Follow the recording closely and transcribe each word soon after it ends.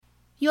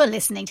You're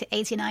listening to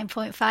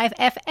 89.5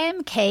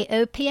 FM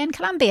KOPN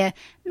Columbia,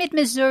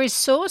 Mid-Missouri's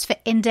source for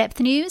in-depth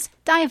news,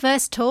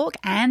 diverse talk,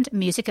 and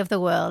music of the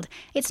world.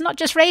 It's not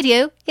just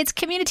radio, it's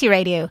community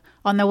radio,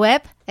 on the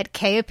web at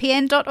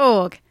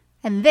kopn.org.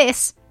 And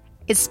this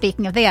is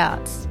Speaking of the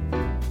Arts.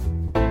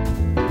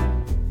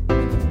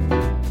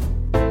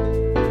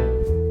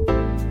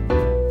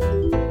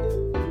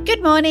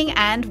 Good morning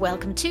and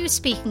welcome to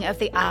Speaking of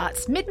the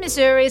Arts,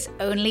 Mid-Missouri's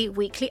only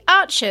weekly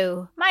art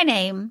show. My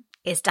name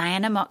is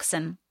Diana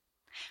Moxon.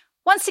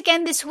 Once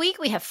again this week,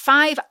 we have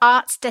 5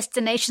 arts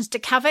destinations to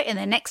cover in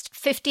the next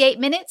 58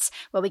 minutes,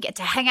 where we get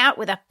to hang out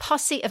with a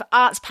posse of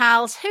arts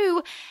pals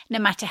who, no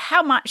matter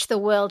how much the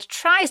world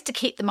tries to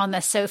keep them on their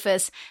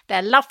sofas,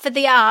 their love for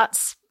the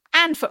arts,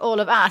 and for all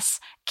of us,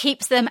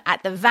 keeps them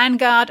at the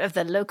vanguard of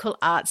the local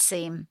arts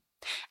scene.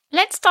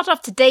 Let's start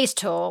off today's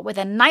tour with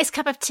a nice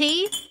cup of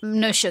tea,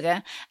 no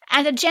sugar,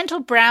 and a gentle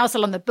browse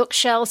along the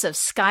bookshelves of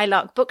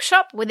Skylark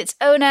bookshop with its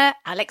owner,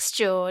 Alex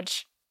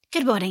George.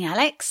 Good morning,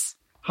 Alex.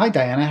 Hi,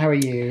 Diana. How are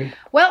you?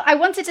 Well, I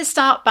wanted to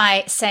start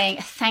by saying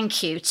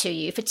thank you to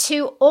you for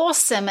 2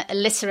 awesome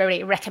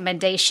literary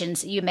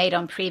recommendations you made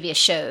on previous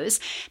shows.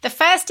 The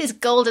first is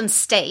Golden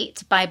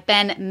State by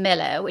Ben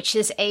Miller, which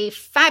is a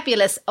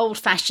fabulous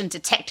old-fashioned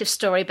detective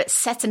story, but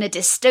set in a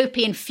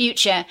dystopian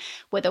future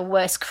where the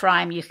worst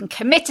crime you can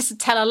commit is to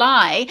tell a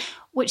lie,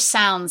 which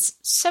sounds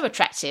so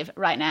attractive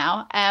right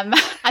now. And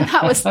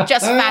that was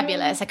just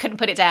fabulous. I couldn't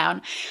put it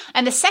down.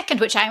 And the second,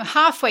 which I'm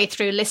halfway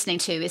through listening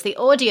to, is the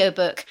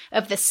audiobook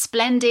of The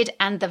Splendid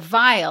and the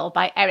Vile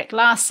by Eric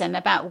Larson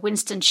about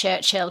Winston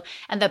Churchill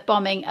and the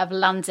bombing of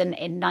London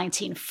in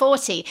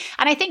 1940.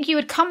 And I think you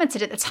had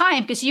commented at the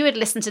time, because you had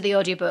listened to the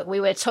audiobook,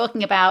 we were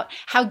talking about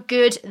how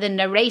good the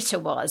narrator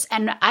was.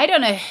 And I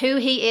don't know who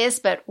he is,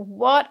 but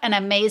what an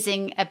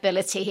amazing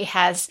ability he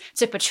has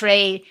to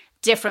portray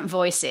different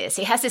voices.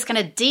 He has this kind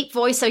of deep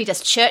voice, so he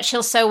does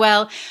Churchill so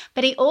well,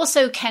 but he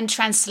also can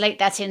translate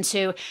that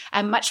into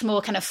a much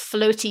more kind of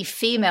floaty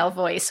female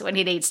voice when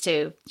he needs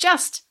to.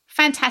 Just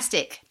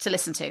fantastic to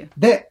listen to.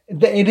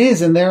 It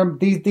is, and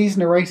these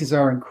narrators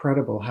are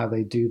incredible how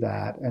they do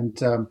that. And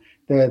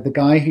the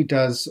guy who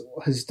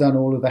has done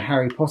all of the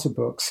Harry Potter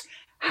books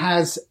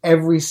has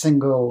every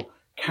single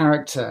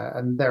character,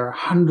 and there are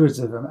hundreds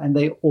of them, and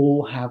they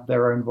all have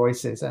their own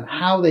voices, and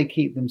how they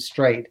keep them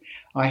straight,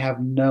 I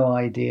have no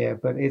idea.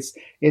 But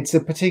it's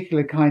a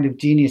particular kind of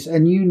genius,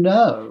 and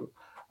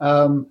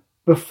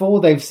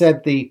before they've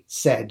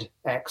said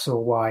X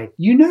or Y,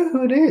 you know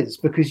who it is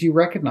because you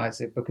recognize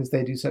it, because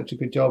they do such a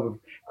good job of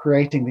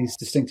creating these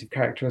distinctive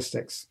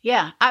characteristics.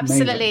 Yeah,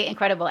 absolutely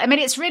incredible. I mean,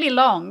 it's really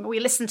long.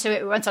 We listened to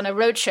it. We went on a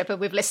road trip and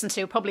we've listened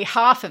to probably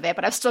half of it,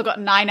 but I've still got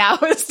 9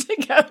 hours to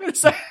go.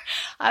 So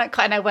I don't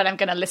quite know when I'm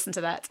going to listen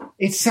to that.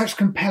 It's such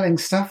compelling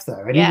stuff,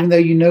 though. And even though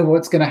you know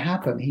what's going to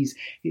happen,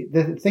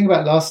 the thing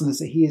about Larson is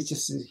that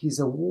he's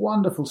a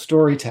wonderful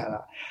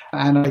storyteller.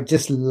 And I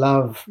just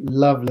love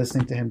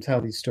listening to him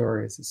tell these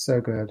stories. It's so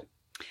good.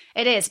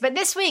 It is. But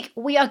this week,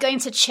 we are going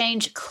to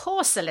change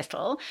course a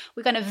little.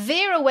 We're going to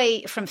veer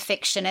away from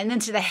fiction and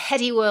into the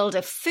heady world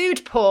of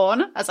food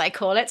porn, as I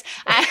call it,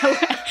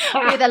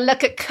 with a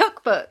look at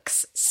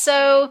cookbooks.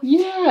 So,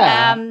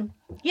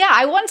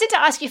 I wanted to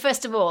ask you,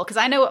 first of all, because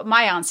I know what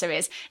my answer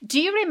is. Do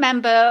you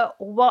remember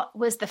what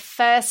was the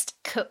first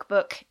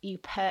cookbook you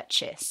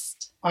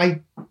purchased?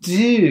 I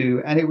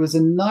do, and it was a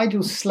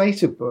Nigel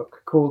Slater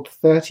book called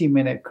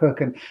 30-Minute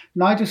Cook. And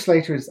Nigel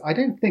Slater is, I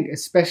don't think,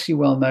 especially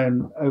well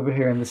known over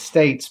here in the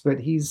States, but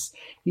he's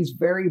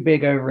very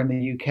big over in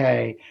the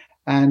UK.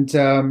 And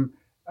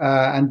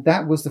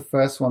that was the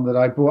first one that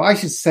I bought. I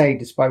should say,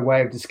 just by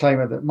way of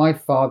disclaimer, that my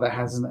father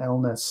has an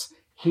illness.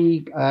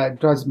 He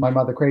drives my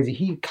mother crazy.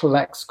 He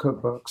collects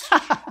cookbooks,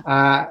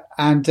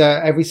 and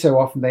every so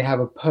often they have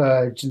a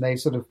purge, and they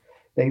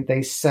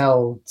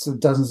sell sort of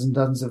dozens and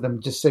dozens of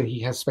them just so he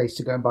has space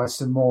to go and buy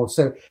some more.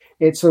 So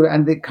it's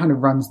and it kind of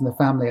runs in the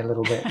family a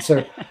little bit.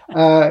 So,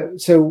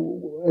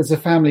 so as a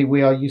family,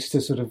 we are used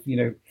to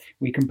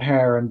we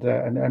compare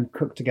and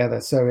cook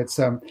together. So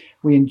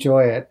we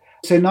enjoy it.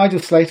 So Nigel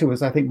Slater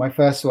was, I think, my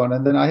first one.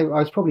 And then I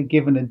was probably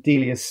given a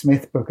Delia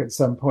Smith book at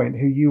some point,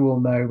 who you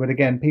will know. But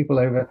again, people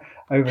over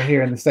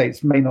here in the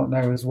States may not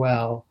know as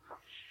well.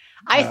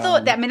 I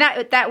thought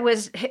that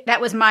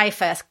was my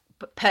first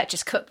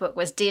purchase cookbook,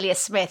 was Delia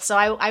Smith. So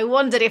I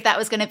wondered if that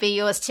was going to be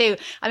yours too.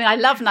 I mean, I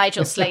love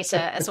Nigel Slater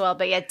as well,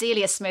 but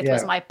Delia Smith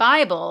was my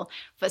Bible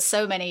for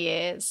so many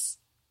years.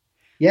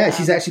 Yeah,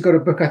 she's actually got a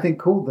book, I think,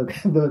 called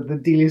the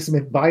Delia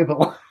Smith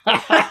Bible,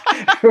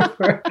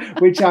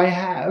 which I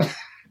have.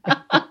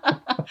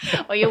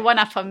 Well, you're one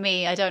up on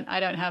me. I don't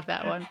have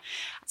that one.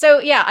 So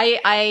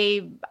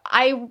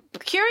I'm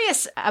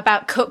curious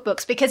about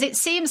cookbooks, because it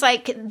seems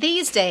like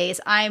these days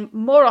I'm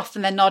more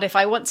often than not, if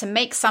I want to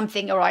make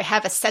something or I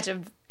have a set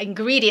of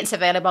ingredients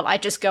available, I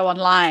just go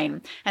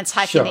online and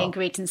type in the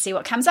ingredients and see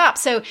what comes up.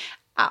 So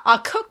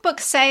Are cookbook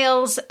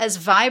sales as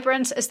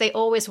vibrant as they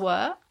always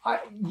were?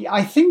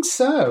 I think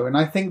so. And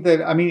I think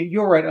that, I mean,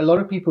 you're right. A lot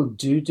of people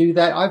do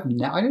that. I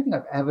don't think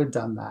I've ever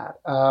done that.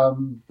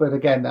 But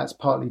again, that's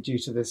partly due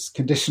to this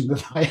condition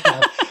that I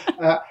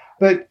have.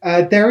 But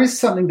there is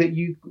something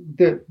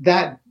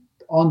that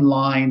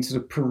online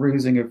sort of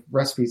perusing of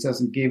recipes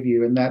doesn't give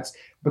you. And that's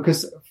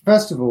because,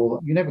 first of all,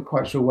 you're never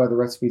quite sure where the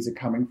recipes are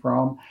coming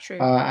from. True.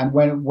 And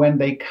when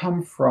they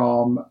come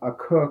from a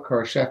cook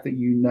or a chef that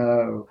you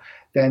know,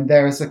 then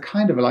there is a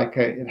kind of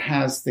it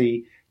has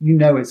the, you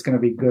know, it's going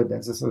to be good.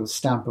 There's a sort of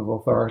stamp of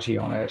authority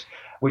on it,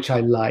 which I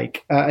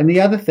like. And the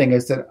other thing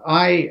is that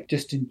I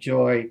just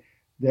enjoy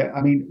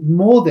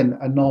more than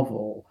a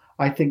novel,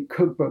 I think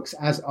cookbooks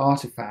as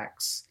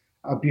artifacts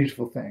are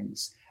beautiful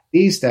things.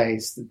 These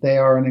days, they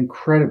are an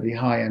incredibly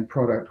high-end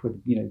product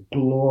with, you know,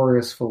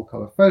 glorious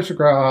full-color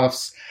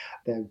photographs.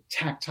 They're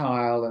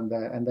tactile and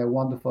they're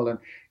wonderful. And,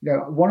 you know,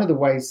 one of the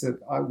ways that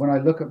when I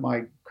look at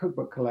my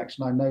cookbook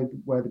collection, I know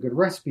where the good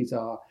recipes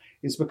are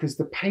is because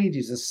the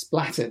pages are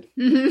splattered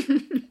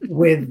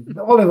with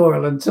olive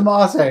oil and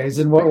tomatoes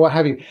and what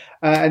have you.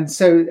 And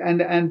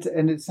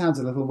it sounds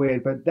a little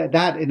weird, but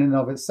that in and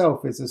of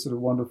itself is a sort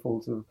of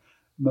wonderful sort of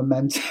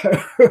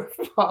memento of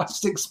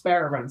past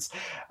experiments,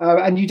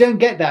 and you don't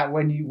get that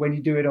when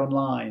you do it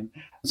online.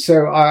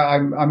 So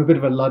I'm a bit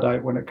of a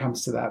Luddite when it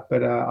comes to that,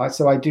 but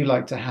I do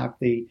like to have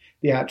the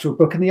actual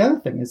book. And the other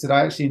thing is that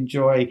I actually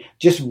enjoy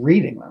just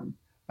reading them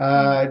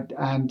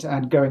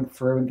and going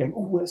through and going,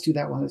 oh, let's do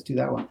that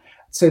one.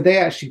 So they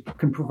actually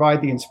can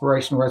provide the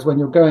inspiration, whereas when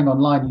you're going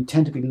online, you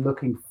tend to be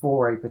looking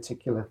for a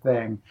particular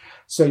thing,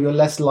 so you're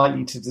less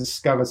likely to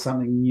discover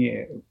something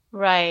new.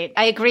 Right,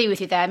 I agree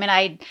with you there. I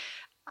mean,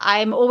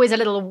 I'm always a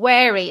little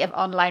wary of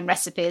online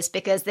recipes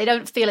because they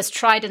don't feel as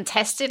tried and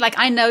tested. Like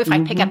I know if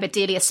I pick up a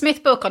Delia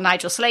Smith book or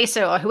Nigel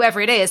Slater or whoever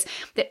it is,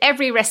 that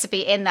every recipe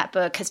in that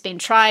book has been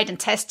tried and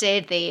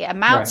tested. The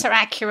amounts are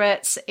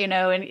accurate, you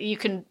know, and you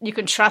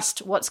can trust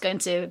what's going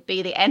to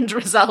be the end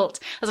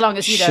result as long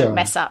as you don't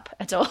mess up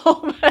at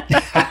all.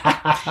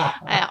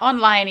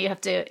 Online, you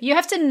have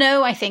to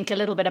know, I think, a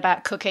little bit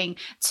about cooking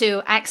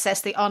to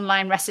access the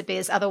online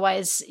recipes.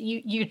 Otherwise,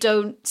 you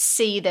don't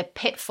see the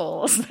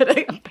pitfalls that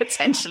are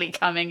potentially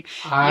coming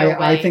your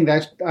way. I think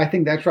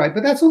that's right,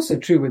 but that's also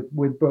true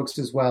with books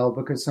as well,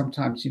 because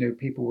sometimes, you know,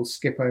 people will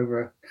skip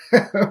over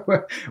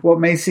what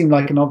may seem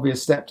like an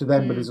obvious step to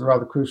them, but is a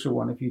rather crucial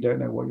one if you don't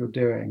know what you're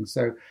doing.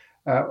 So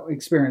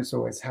experience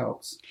always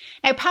helps.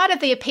 Now, part of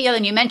the appeal,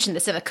 and you mentioned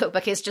this of a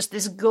cookbook, is just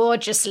this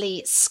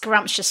gorgeously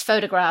scrumptious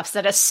photographs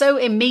that are so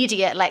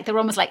immediate, like they're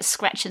almost like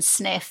scratch and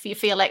sniff. You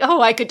feel like, oh,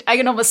 I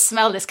can almost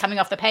smell this coming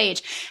off the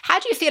page. How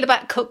do you feel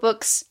about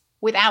cookbooks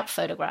without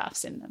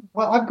photographs in them?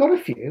 Well, I've got a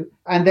few,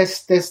 and they're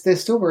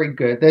still very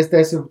good.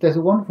 There's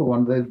a wonderful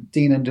one, the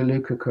Dean and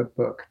DeLuca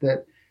cookbook,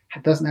 that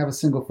doesn't have a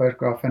single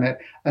photograph in it,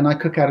 and I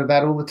cook out of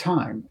that all the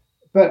time.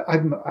 But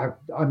I'm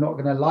not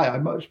going to lie, I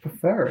much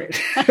prefer it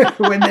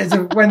when there's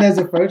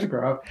a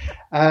photograph,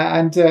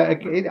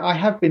 I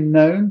have been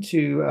known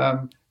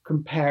to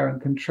compare and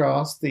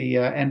contrast the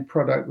end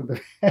product with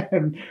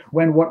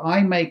when what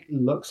I make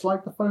looks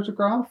like the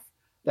photograph.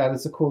 That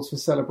is a cause for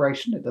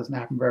celebration. It doesn't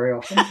happen very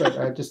often,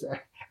 but just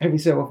every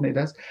so often it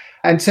does.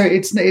 And so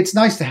it's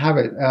nice to have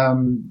it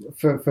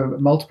for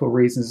multiple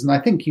reasons. And I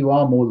think you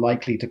are more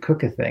likely to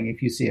cook a thing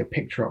if you see a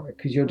picture of it,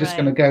 because you're just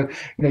going to go,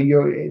 you know,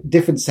 your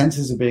different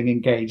senses are being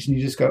engaged, and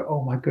you just go,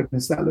 oh my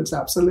goodness, that looks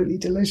absolutely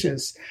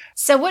delicious.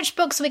 So which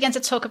books are we going to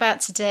talk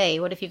about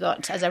today? What have you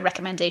got as a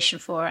recommendation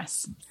for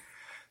us?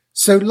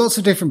 So lots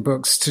of different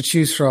books to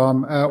choose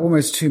from,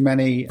 almost too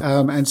many.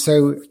 And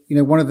so, you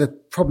know, one of the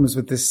problems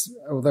with this,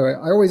 although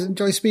I always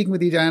enjoy speaking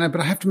with you, Diana, but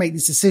I have to make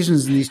these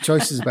decisions and these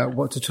choices about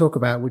what to talk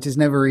about, which is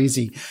never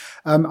easy.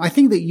 I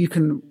think that you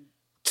can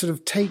sort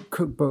of take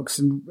cookbooks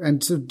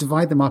and sort of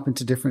divide them up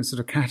into different sort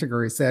of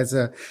categories. There's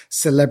a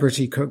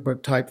celebrity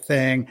cookbook type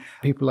thing,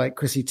 people like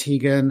Chrissy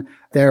Teigen.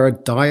 There are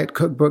diet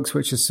cookbooks,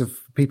 which are sort of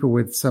people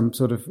with some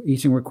sort of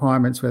eating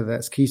requirements, whether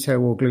that's keto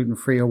or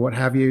gluten-free or what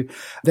have you.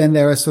 Then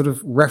there are sort of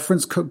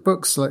reference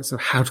cookbooks, like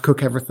sort of how to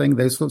cook everything,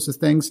 those sorts of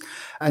things.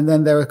 And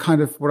then there are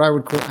kind of what I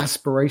would call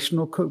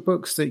aspirational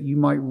cookbooks that you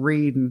might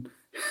read and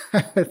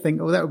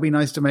think, oh, that would be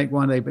nice to make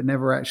one day, but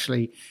never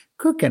actually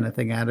cook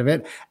anything out of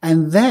it.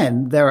 And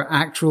then there are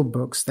actual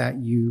books that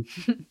you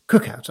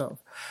cook out of.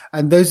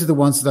 And those are the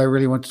ones that I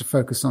really wanted to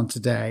focus on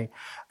today.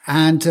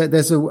 And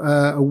there's a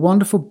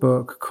wonderful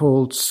book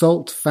called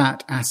Salt,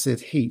 Fat,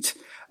 Acid, Heat,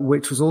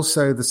 which was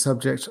also the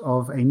subject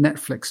of a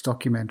Netflix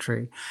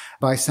documentary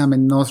by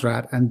Samin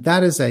Nosrat. And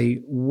that is a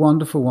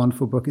wonderful,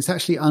 wonderful book. It's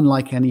actually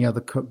unlike any other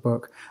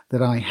cookbook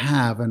that I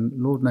have. And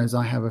Lord knows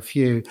I have a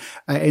few.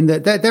 In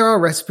that there are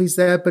recipes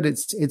there, but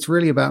it's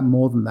really about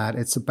more than that.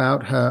 It's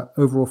about her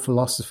overall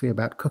philosophy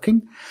about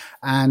cooking.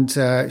 And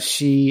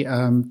she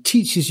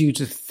teaches you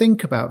to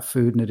think about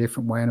food in a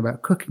different way and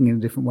about cooking in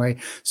a different way,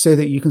 so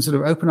that you can sort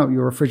of open up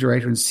your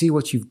refrigerator and see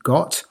what you've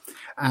got,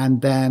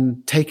 and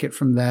then take it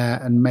from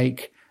there and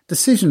make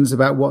decisions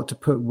about what to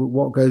put,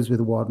 what goes with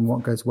what and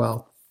what goes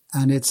well.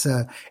 And it's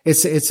a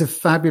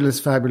fabulous,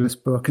 fabulous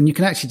book. And you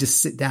can actually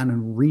just sit down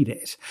and read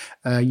it.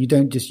 You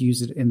don't just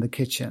use it in the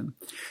kitchen.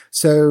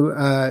 So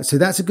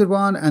that's a good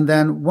one. And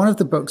then one of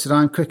the books that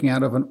I'm cooking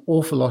out of an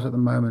awful lot at the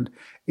moment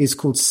is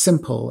called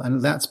Simple,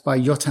 and that's by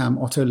Yotam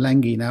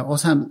Ottolenghi. Now,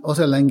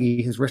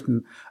 Ottolenghi has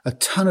written a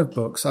ton of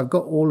books. I've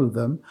got all of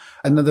them.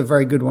 Another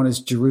very good one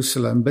is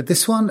Jerusalem. But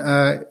this one,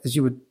 as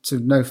you would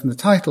sort of know from the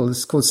title,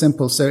 is called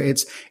Simple. So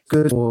it's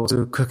good for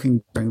sort of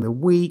cooking during the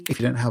week if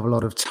you don't have a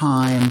lot of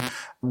time.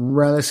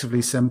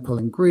 Relatively simple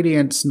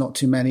ingredients, not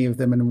too many of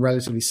them, and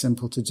relatively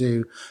simple to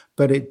do.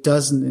 But it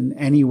doesn't in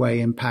any way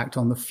impact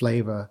on the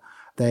flavor.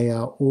 They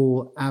are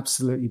all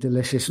absolutely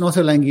delicious. And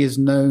Ottolenghi is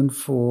known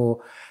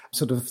for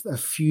sort of a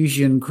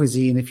fusion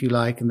cuisine, if you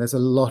like, and there's a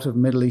lot of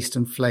Middle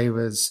Eastern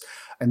flavors,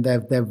 and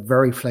they're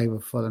very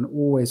flavorful and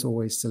always,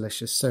 always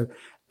delicious. So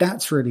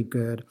that's really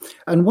good.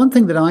 And one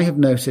thing that I have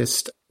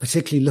noticed,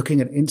 particularly looking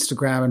at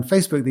Instagram and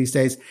Facebook these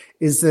days,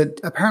 is that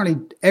apparently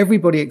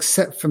everybody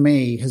except for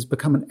me has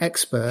become an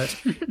expert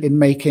in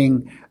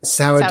making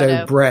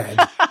sourdough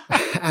bread.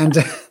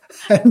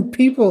 And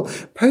people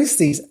post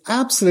these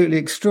absolutely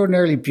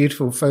extraordinarily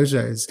beautiful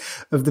photos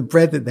of the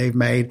bread that they've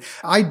made.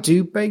 I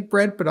do bake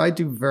bread, but I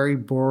do very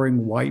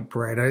boring white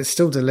bread. It's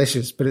still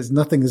delicious, but it's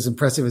nothing as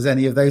impressive as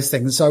any of those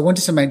things. So I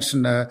wanted to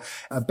mention a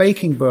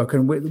baking book,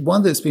 and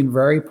one that's been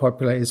very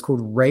popular is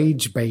called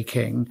Rage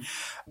Baking,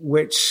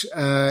 which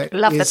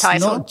love the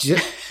title.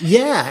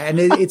 And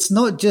it's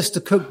not just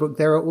a cookbook.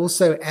 There are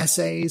also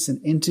essays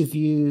and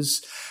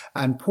interviews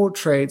and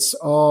portraits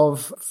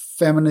of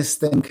feminist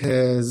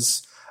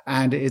thinkers.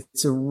 And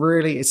it's a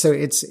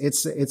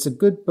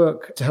good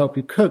book to help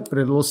you cook, but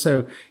it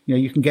also,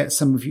 you can get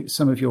some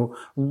of your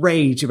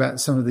rage about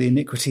some of the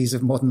iniquities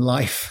of modern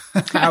life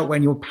out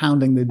when you're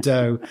pounding the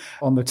dough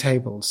on the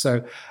table.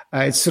 So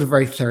it's sort of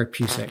very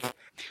therapeutic.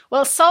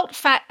 Well, salt,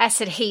 fat,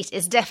 acid, heat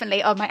is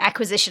definitely on my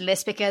acquisition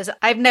list because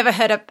I've never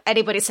heard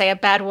anybody say a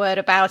bad word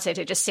about it.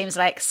 It just seems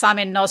like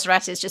Samin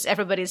Nosrat is just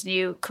everybody's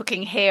new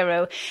cooking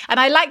hero. And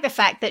I like the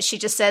fact that she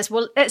just says,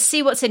 well, let's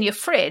see what's in your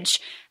fridge.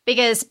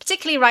 Because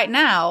particularly right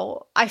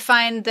now, I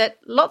find that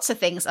lots of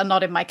things are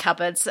not in my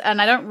cupboards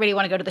and I don't really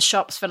want to go to the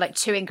shops for like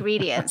 2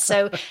 ingredients.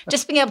 So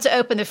just being able to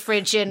open the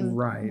fridge and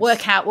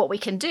work out what we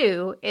can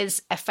do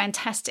is a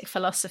fantastic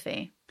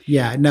philosophy.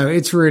 Yeah, no,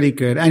 it's really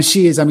good. And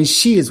she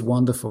is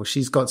wonderful.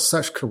 She's got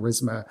such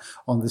charisma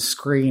on the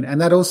screen.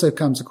 And that also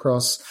comes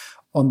across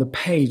on the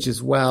page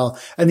as well.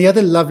 And the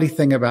other lovely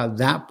thing about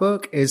that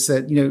book is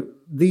that,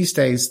 these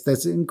days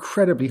there's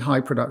incredibly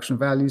high production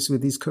values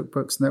with these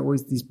cookbooks, and there are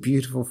always these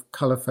beautiful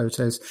color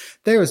photos.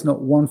 There is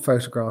not one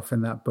photograph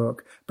in that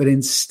book, but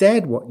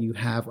instead what you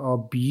have are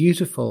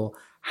beautiful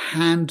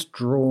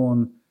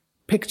hand-drawn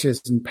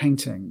pictures and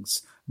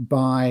paintings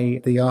by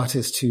the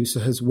artist who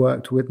has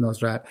worked with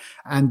Nosrat,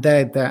 and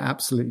they're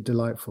absolutely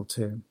delightful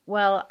too.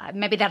 Well,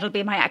 maybe that'll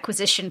be my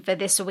acquisition for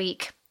this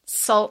week.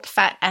 Salt,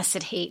 Fat,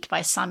 Acid, Heat by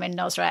Samin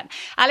Nosrat.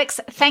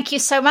 Alex, thank you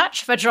so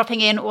much for dropping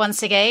in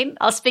once again.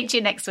 I'll speak to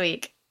you next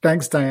week.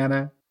 Thanks,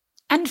 Diana.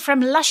 And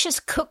from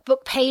luscious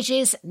cookbook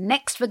pages,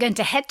 next we're going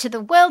to head to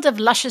the world of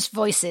luscious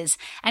voices,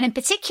 and in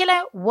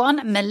particular,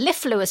 one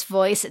mellifluous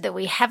voice that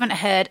we haven't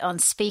heard on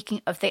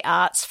Speaking of the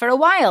Arts for a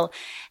while,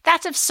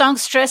 that of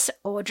songstress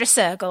Audra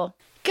Sergel.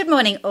 Good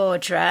morning,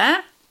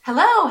 Audra.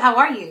 Hello, how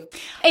are you?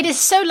 It is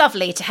so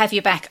lovely to have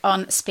you back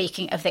on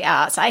Speaking of the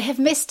Arts. I have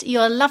missed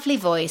your lovely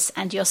voice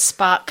and your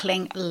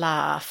sparkling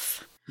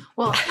laugh.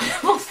 Well,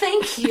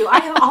 thank you. I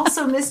have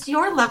also missed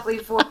your lovely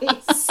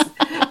voice,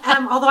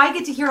 although I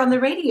get to hear on the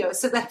radio,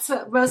 so that's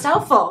most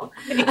helpful.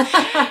 You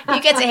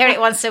get to hear it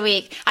once a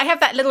week. I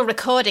have that little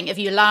recording of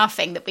you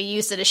laughing that we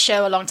used at a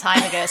show a long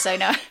time ago, so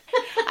no,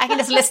 I can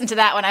just listen to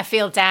that when I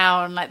feel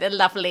down, like the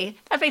lovely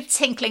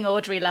tinkling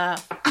Audrey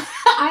laugh.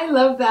 I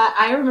love that.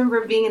 I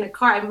remember being in a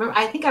car.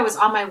 I think I was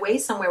on my way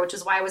somewhere, which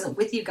is why I wasn't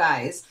with you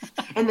guys,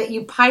 and that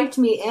you piped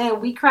me in.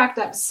 We cracked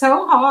up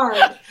so hard.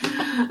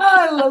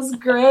 Oh, it was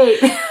great.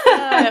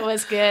 It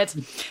was good.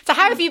 So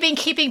how have you been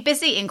keeping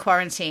busy in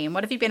quarantine?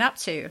 What have you been up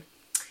to?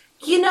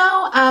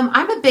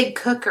 I'm a big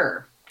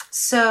cooker.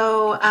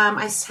 So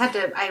I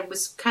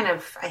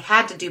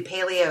had to do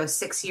paleo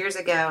 6 years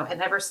ago.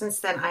 And ever since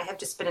then, I have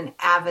just been an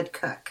avid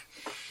cook.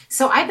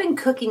 So I've been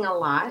cooking a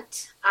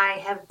lot. I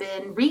have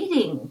been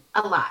reading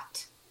a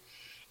lot.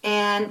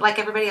 And like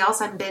everybody else,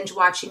 I'm binge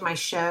watching my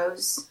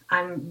shows.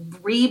 I'm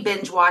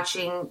binge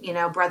watching,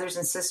 Brothers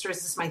and Sisters.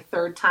 This is my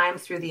 3rd time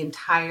through the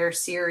entire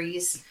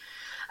series.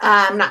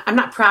 I'm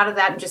not proud of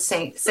that. I'm just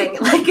saying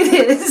it like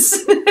it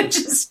is.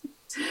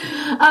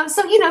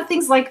 So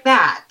things like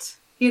that,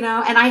 and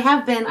I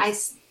have been,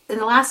 in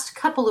the last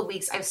couple of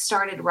weeks, I've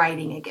started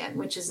writing again,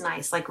 which is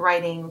nice, like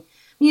writing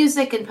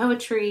music and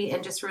poetry,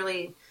 and just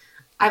really,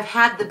 I've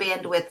had the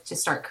bandwidth to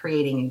start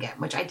creating again,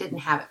 which I didn't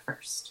have at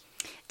first.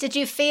 Did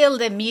you feel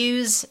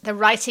the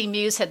writing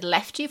muse had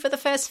left you for the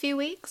first few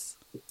weeks?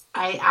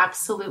 I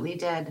absolutely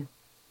did.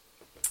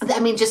 I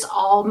mean, just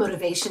all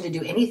motivation to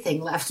do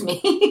anything left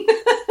me.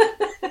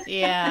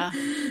 Yeah.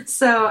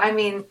 So, I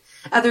mean,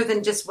 other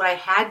than just what I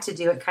had to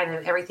do, it kind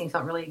of, everything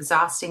felt really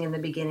exhausting in the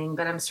beginning,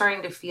 but I'm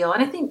starting to feel,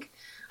 and I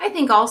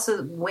think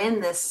also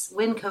when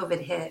COVID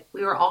hit,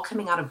 we were all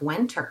coming out of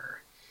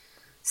winter.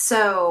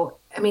 So,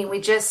 I mean,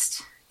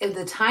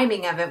 the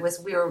timing of it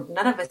was,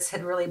 none of us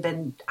had really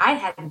I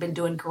hadn't been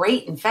doing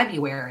great in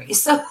February.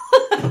 So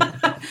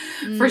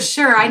for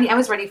sure, I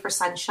was ready for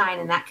sunshine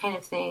and that kind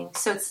of thing.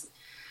 So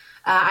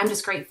I'm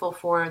just grateful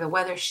for the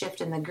weather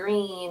shift and the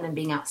green and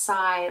being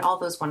outside, all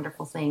those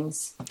wonderful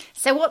things.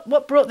 So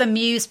what brought the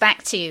muse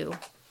back to you?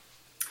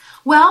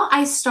 Well,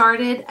 I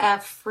started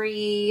a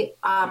free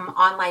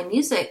online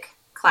music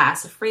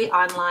class, a free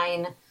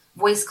online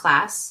voice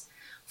class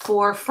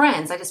for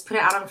friends. I just put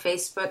it out on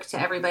Facebook to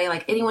everybody,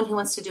 like anyone who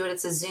wants to do it.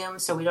 It's a Zoom,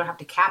 so we don't have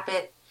to cap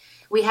it.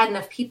 We had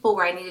enough people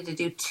where I needed to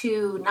do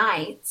 2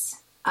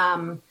 nights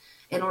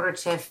in order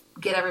to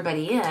get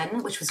everybody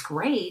in, which was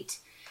great.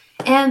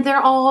 And they're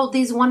all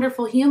these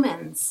wonderful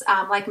humans,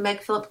 like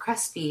Meg Phillip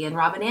Crespi and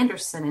Robin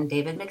Anderson and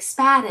David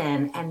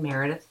McSpadden and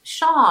Meredith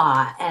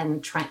Shaw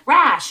and Trent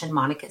Rash and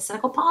Monica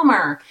Cynical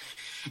Palmer.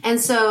 And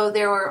so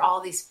there were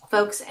all these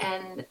folks,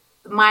 and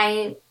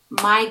my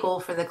goal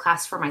for the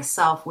class for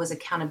myself was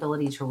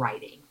accountability to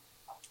writing.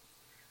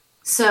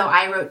 So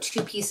I wrote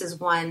 2 pieces,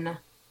 one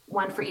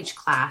for each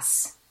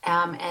class.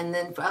 And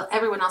then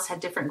everyone else had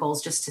different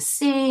goals, just to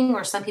sing,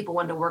 or some people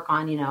wanted to work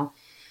on,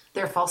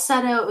 their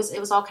falsetto. It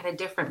was all kind of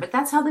different, but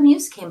that's how the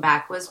muse came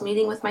back, was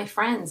meeting with my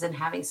friends and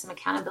having some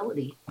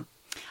accountability.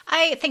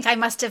 I think I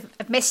must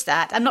have missed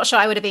that. I'm not sure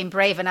I would have been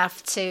brave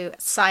enough to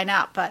sign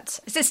up,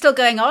 but is it still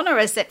going on or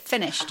is it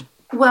finished?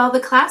 Well, the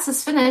class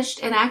is finished,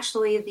 and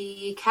actually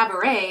the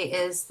cabaret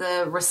is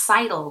the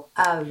recital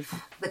of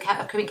the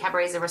upcoming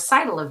cabaret is a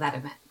recital of that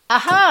event.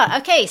 Aha,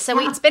 okay. So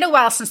It's been a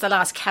while since the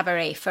last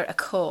cabaret for a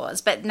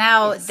cause, but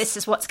now This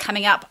is what's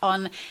coming up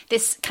on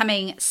this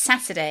coming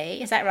Saturday.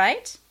 Is that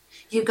right?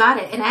 You got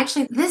it. And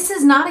actually, this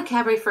is not a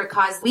cabaret for a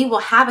cause. We will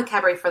have a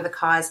cabaret for the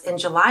cause in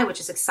July, which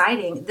is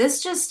exciting.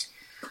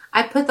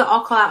 I put the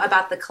all call out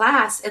about the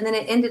class, and then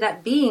it ended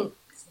up being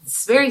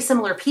very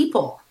similar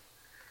people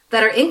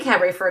that are in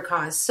cabaret for a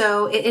cause.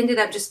 So it ended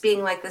up just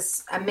being like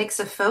a mix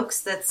of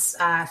folks that's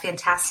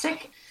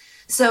fantastic.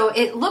 So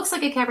it looks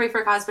like a cabaret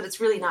for a cause, but it's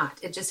really not.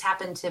 It just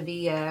happened to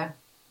be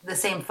the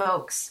same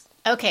folks.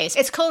 Okay, so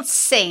it's called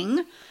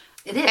Sing.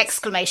 It is.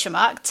 Exclamation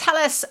mark. Tell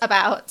us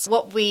about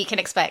what we can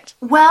expect.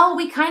 Well,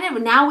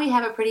 now we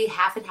have a pretty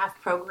half and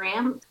half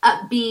program,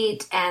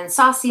 upbeat and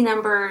saucy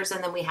numbers.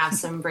 And then we have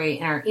some very,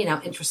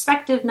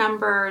 introspective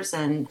numbers,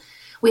 and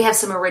we have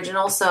some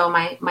originals. So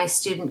my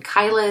student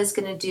Kyla is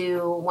going to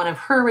do one of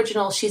her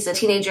originals. She's a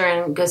teenager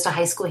and goes to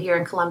high school here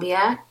in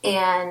Columbia.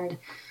 And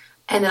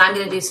then I'm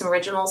going to do some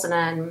originals. And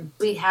then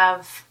we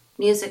have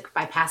music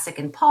by Pasek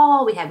and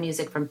Paul. We have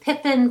music from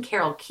Pippin,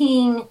 Carole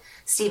King,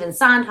 Stephen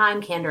Sondheim,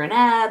 Kander and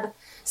Ebb.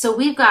 So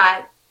we've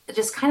got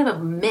just kind of a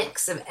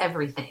mix of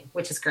everything,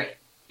 which is great.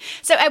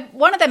 So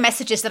one of the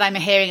messages that I'm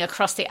hearing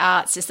across the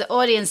arts is that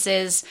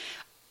audiences,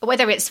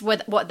 whether it's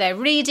what they're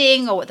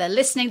reading or what they're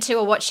listening to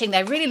or watching,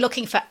 they're really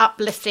looking for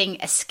uplifting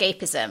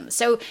escapism.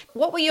 So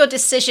what were your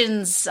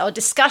decisions or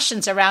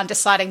discussions around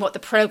deciding what the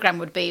program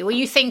would be? Were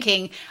you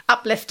thinking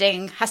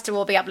uplifting, has to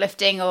all be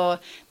uplifting, or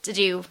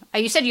you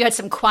said you had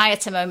some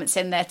quieter moments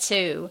in there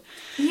too?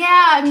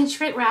 Yeah, I mean,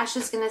 Trent Rash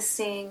is going to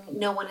sing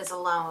No One Is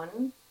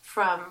Alone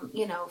from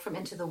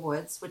Into the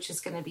Woods, which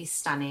is going to be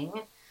stunning.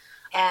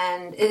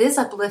 And it is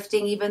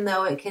uplifting, even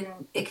though it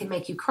can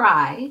make you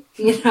cry,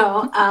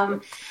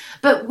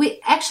 But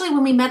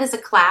when we met as a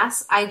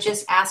class, I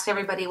just asked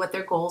everybody what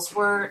their goals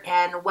were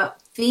and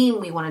what theme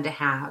we wanted to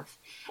have.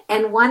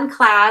 And one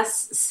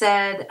class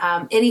said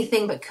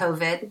anything but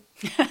COVID,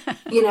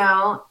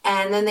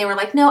 and then they were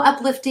like, no,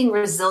 uplifting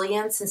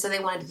resilience. And so they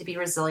wanted it to be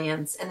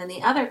resilience. And then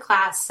the other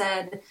class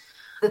said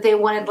that they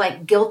wanted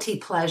like guilty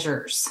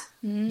pleasures,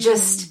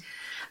 just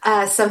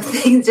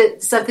something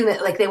that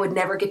like they would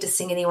never get to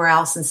sing anywhere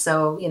else. And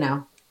so,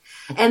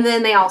 and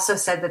then they also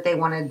said that they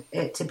wanted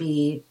it to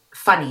be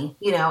funny,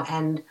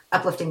 and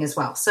uplifting as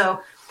well.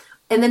 So,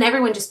 and then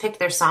everyone just picked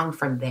their song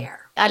from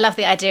there. I love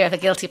the idea of a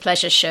guilty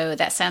pleasure show.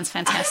 That sounds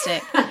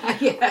fantastic.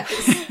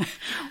 Yes.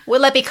 Will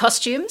there be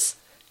costumes?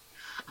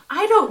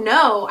 I don't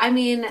know. I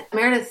mean,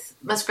 Meredith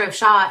Musgrove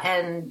Shaw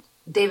and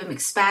David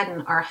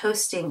McSpadden are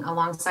hosting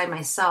alongside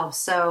myself.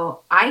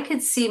 So I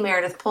could see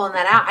Meredith pulling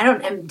that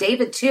out. And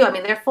David too. I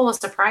mean, they're full of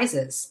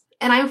surprises.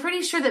 And I'm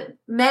pretty sure that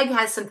Meg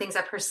has some things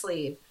up her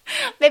sleeve.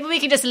 Maybe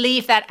we can just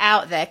leave that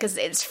out there because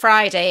it's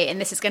Friday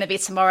and this is going to be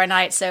tomorrow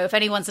night. So if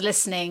anyone's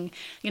listening,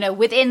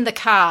 within the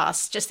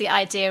cast, just the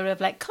idea of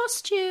like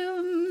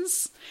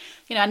costumes.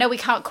 I know we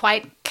can't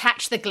quite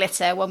catch the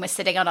glitter when we're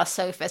sitting on our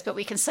sofas, but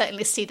we can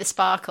certainly see the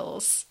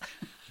sparkles.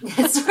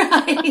 That's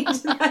right.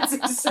 That's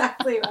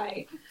exactly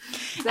right.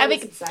 That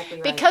is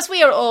exactly right. Because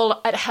we are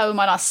all at home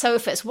on our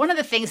sofas, one of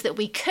the things that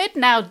we could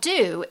now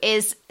do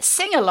is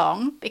sing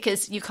along,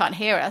 because you can't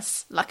hear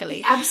us,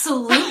 luckily.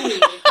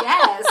 Absolutely.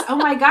 Yes. Oh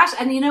my gosh.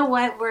 And you know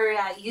what? We're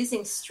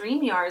using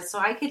StreamYard, so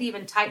I could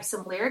even type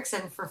some lyrics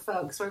in for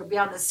folks where it would be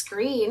on the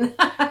screen.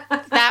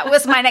 That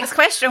was my next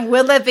question.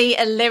 Will there be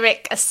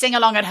a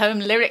sing-along at home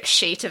lyric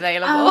sheet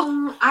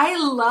available? I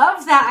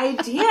love that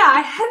idea.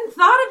 I hadn't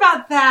thought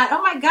about that.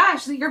 Oh my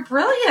gosh, you're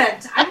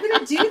brilliant. I'm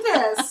going to do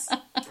this.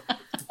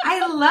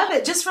 I love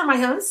it, just for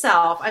my own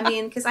self. I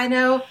mean, because I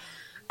know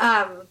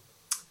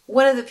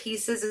one of the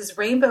pieces is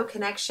Rainbow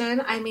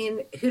Connection. I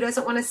mean, who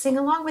doesn't want to sing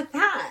along with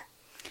that?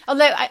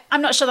 Although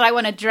I'm not sure that I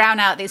want to drown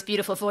out these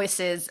beautiful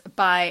voices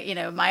by,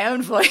 my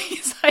own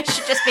voice. I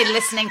should just be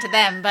listening to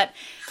them. But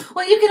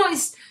well, you can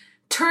always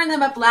turn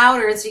them up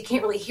louder so you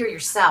can't really hear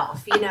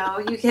yourself.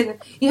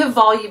 You have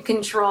volume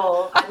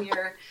control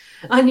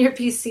on your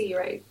PC,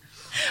 right?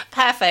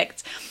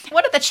 Perfect.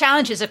 What are the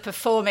challenges of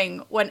performing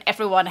when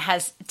everyone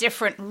has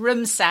different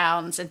room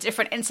sounds and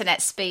different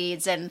internet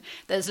speeds and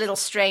those little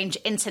strange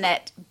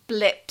internet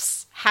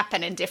blips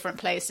happen in different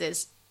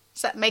places?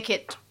 Does that make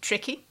it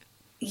tricky?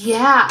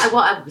 Yeah, well,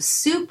 I'm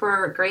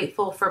super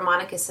grateful for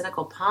Monica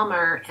Cynical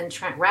Palmer and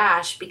Trent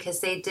Rash, because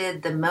they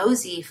did the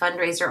Mosey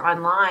fundraiser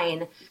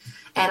online.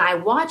 And I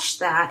watched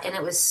that, and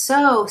it was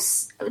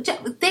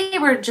they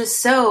were just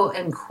so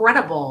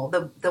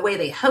incredible, the way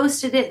they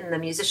hosted it, and the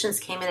musicians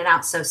came in and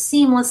out so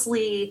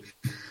seamlessly.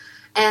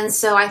 And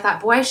so I thought,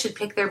 boy, I should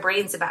pick their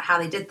brains about how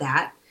they did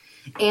that.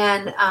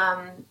 And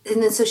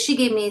then so she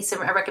gave me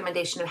a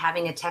recommendation of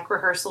having a tech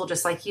rehearsal,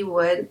 just like you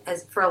would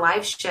for a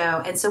live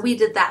show. And so we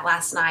did that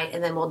last night,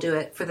 and then we'll do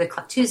it for the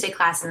Tuesday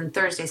class, and then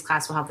Thursday's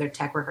class will have their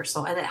tech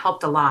rehearsal, and it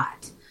helped a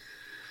lot.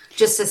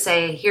 Just to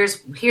say,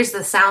 here's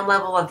the sound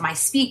level of my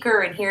speaker,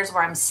 and here's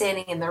where I'm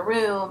standing in the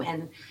room,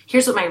 and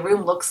here's what my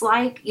room looks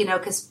like,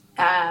 because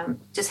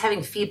just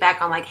having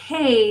feedback on like,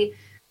 hey,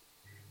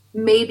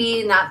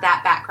 maybe not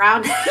that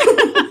background.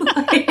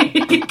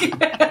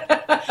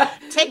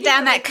 Take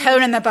down that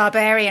Conan the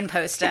Barbarian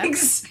poster.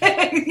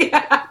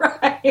 Yeah,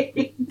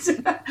 right.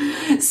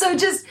 So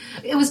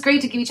it was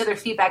great to give each other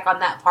feedback on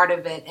that part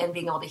of it and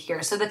being able to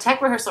hear. So the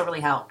tech rehearsal really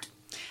helped.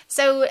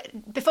 So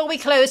before we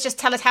close, just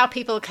tell us how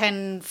people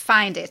can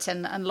find it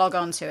and log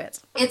on to it.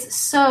 It's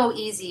so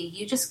easy.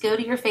 You just go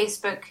to your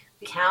Facebook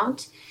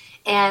account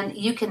and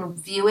you can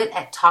view it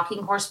at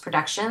Talking Horse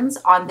Productions.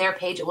 On their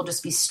page, it will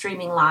just be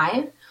streaming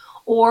live.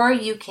 Or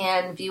you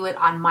can view it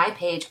on my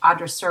page,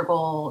 Audra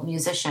Sergel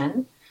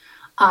Musician.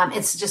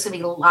 It's just going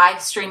to be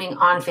live streaming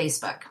on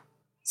Facebook.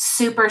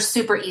 Super,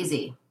 super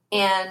easy.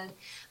 And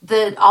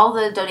all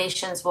the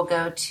donations will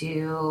go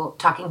to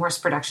Talking Horse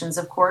Productions,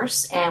 of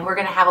course, and we're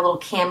going to have a little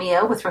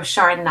cameo with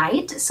Roshara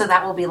Knight, so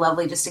that will be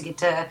lovely just to get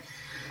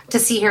to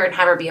see her and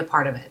have her be a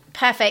part of it.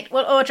 Perfect.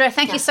 Well, Audra,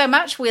 thank you so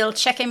much. We'll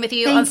check in with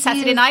you on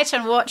Saturday night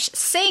and watch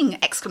Sing!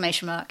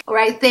 All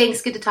right,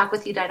 thanks. Good to talk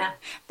with you, Dinah.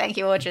 Thank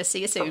you, Audra.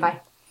 See you soon.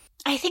 Bye.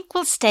 I think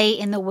we'll stay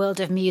in the world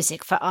of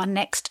music for our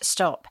next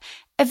stop.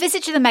 A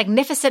visit to the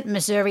magnificent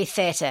Missouri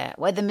Theatre,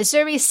 where the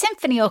Missouri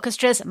Symphony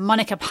Orchestra's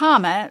Monica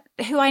Palmer,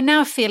 who I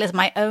now feel is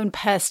my own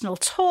personal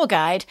tour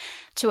guide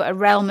to a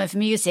realm of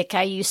music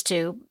I used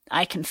to,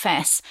 I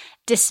confess,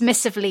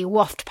 dismissively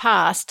waft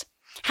past,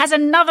 has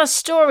another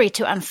story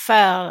to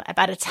unfurl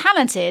about a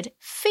talented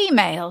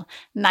female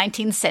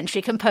 19th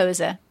century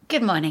composer.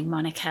 Good morning,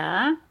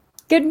 Monica.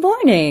 Good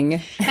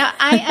morning. Now,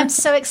 I am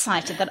so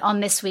excited that on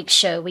this week's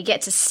show, we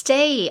get to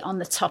stay on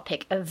the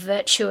topic of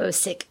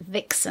virtuosic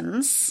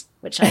vixens,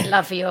 which I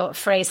love your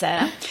phrase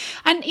there.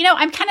 And,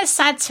 I'm kind of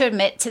sad to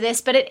admit to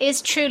this, but it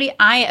is truly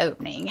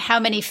eye-opening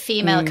how many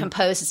female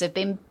composers have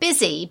been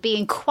busy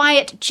being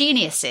quiet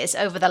geniuses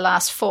over the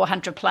last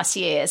 400 plus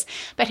years,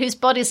 but whose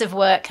bodies of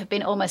work have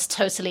been almost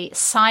totally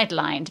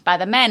sidelined by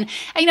the men.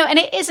 And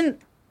it isn't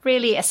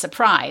really a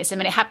surprise. I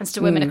mean, it happens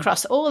to women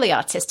across all the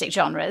artistic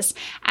genres.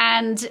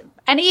 And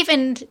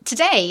even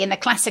today in the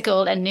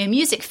classical and new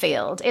music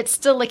field, it's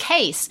still the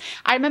case.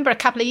 I remember a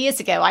couple of years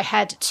ago, I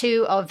had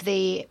two of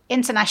the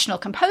international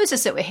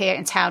composers that were here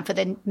in town for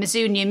the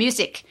Mizzou New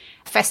Music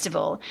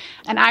Festival,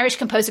 an Irish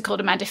composer called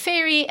Amanda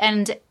Feary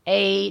and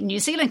a New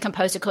Zealand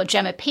composer called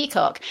Gemma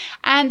Peacock.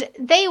 And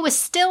they were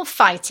still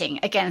fighting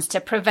against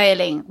a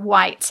prevailing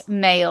white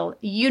male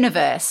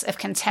universe of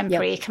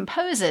contemporary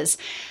composers.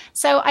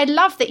 So I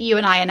love that you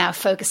and I are now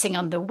focusing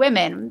on the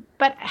women,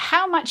 but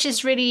how much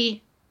is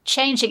really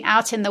changing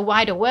out in the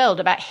wider world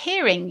about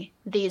hearing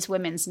these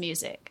women's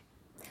music?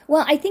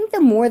 Well, I think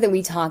the more that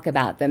we talk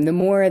about them, the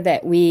more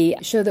that we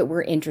show that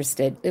we're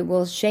interested, it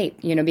will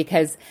shape,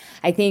 because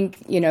I think,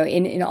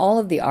 in all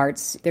of the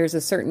arts, there's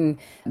a certain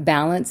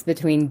balance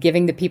between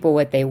giving the people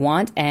what they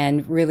want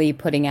and really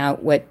putting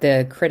out what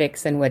the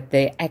critics and what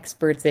the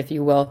experts, if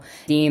you will,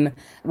 deem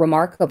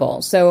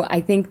remarkable. So I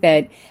think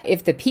that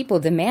if the people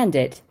demand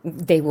it,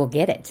 they will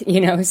get it,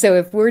 So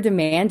if we're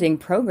demanding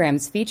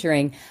programs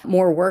featuring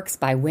more works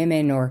by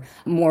women or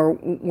more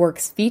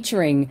works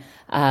featuring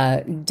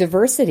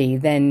diversity,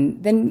 then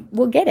then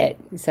we'll get it.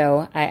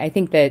 So I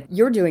think that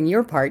you're doing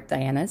your part,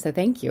 Diana, so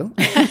thank you.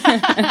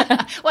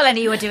 Well, and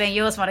you were doing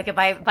yours, Monica,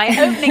 by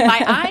opening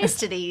my eyes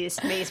to these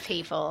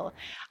people.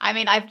 I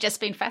mean, I've just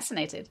been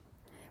fascinated.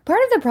 Part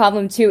of the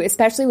problem, too,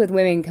 especially with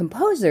women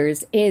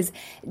composers, is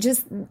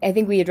just, I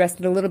think we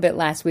addressed it a little bit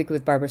last week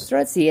with Barbara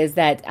Strozzi, is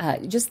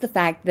that just the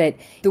fact that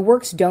the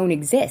works don't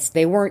exist.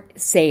 They weren't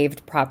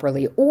saved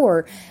properly.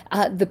 Or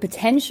the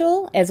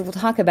potential, as we'll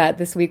talk about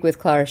this week with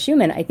Clara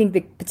Schumann, I think the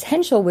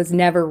potential was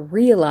never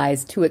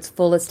realized to its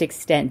fullest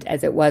extent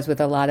as it was with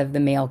a lot of the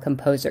male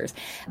composers.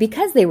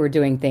 Because they were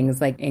doing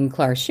things like, in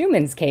Clara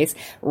Schumann's case,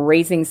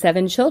 raising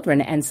 7 children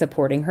and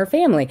supporting her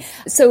family.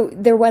 So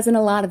there wasn't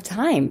a lot of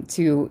time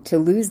to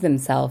lose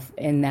themselves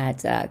in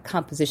that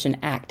composition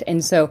act.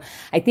 And so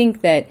I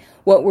think that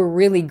what we're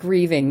really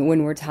grieving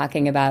when we're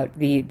talking about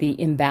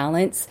the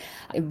imbalance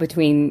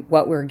between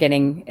what we're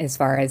getting as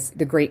far as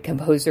the great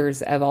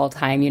composers of all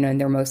time,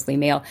 and they're mostly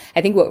male,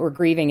 I think what we're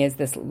grieving is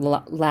this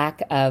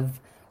lack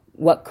of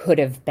what could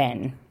have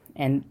been.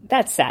 And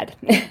that's sad.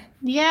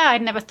 Yeah,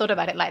 I'd never thought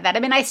about it like that.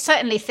 I mean, I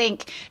certainly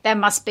think there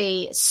must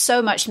be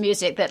so much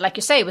music that, like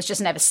you say, was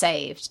just never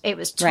saved. It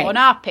was torn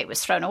up, it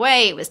was thrown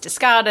away, it was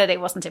discarded, it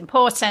wasn't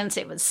important,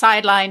 it was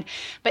sidelined.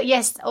 But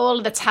yes,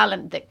 all the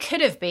talent that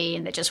could have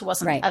been that just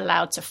wasn't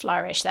allowed to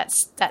flourish,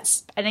 that's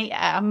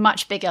a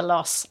much bigger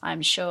loss,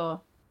 I'm sure.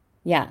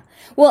 Yeah.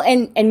 Well,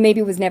 and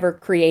maybe was never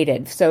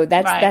created. So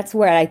that's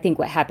where I think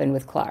what happened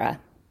with Clara.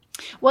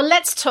 Well,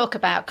 let's talk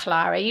about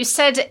Clara. You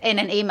said in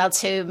an email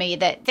to me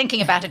that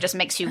thinking about her just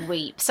makes you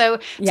weep. So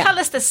tell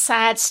us the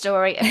sad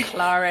story of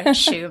Clara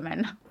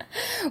Schumann.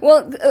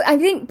 Well, I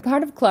think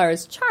part of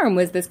Clara's charm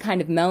was this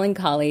kind of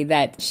melancholy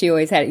that she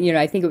always had.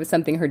 I think it was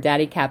something her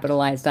daddy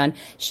capitalized on.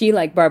 She,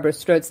 like Barbara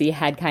Strozzi,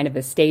 had kind of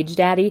a stage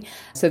daddy.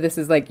 So this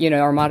is like,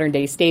 our modern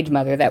day stage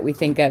mother that we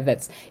think of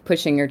that's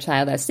pushing her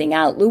child to sing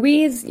out,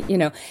 Louise,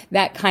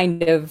 that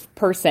kind of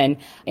person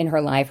in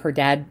her life. Her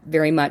dad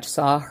very much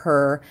saw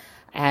her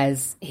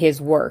as his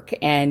work,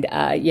 and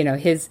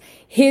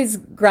his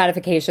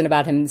gratification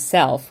about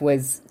himself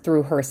was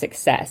through her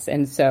success.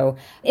 And so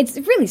it's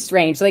really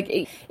strange. Like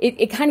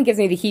it kind of gives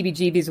me the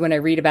heebie-jeebies when I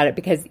read about it,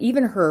 because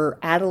even her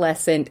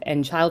adolescent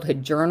and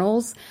childhood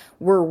journals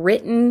were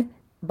written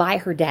by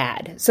her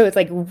dad. So it's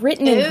like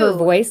written in her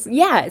voice.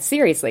 Yeah,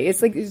 seriously.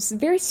 It's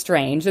very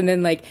strange. And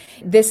then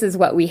this is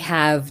what we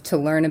have to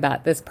learn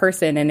about this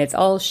person. And it's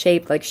all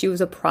shaped like she was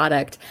a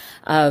product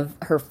of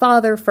her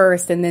father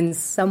first, and then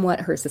somewhat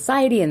her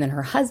society, and then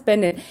her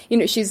husband.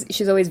 And,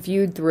 she's always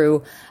viewed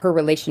through her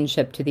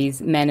relationship to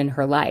these men in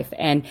her life.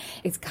 And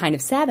it's kind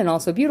of sad and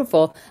also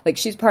beautiful. Like,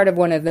 she's part of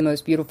one of the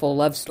most beautiful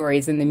love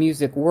stories in the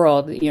music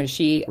world.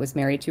 She was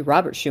married to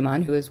Robert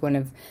Schumann, who is one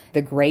of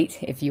the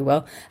great, if you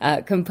will,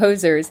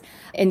 composers.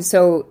 And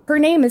so her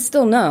name is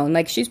still known.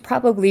 Like, she's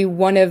probably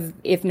one of,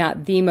 if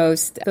not the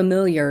most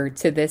familiar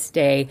to this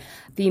day,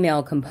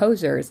 female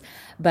composers,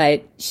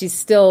 but she's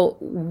still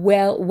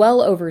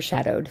well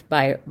overshadowed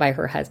by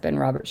her husband,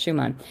 Robert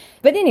Schumann.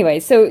 But anyway,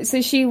 so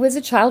she was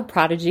a child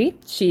prodigy.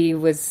 She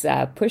was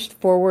pushed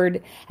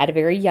forward at a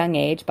very young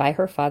age by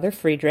her father,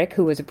 Friedrich,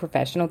 who was a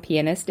professional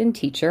pianist and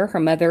teacher. Her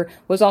mother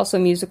was also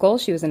musical.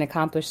 She was an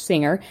accomplished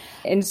singer.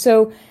 And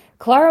so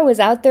Clara was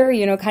out there,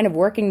 kind of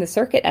working the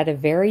circuit at a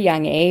very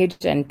young age,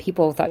 and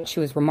people thought she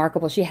was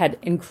remarkable. She had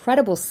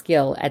incredible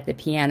skill at the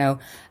piano.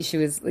 She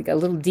was like a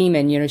little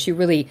demon, she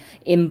really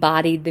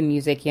embodied the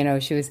music,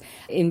 she was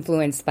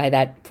influenced by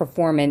that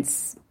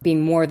performance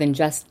being more than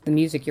just the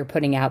music you're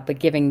putting out, but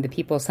giving the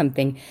people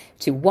something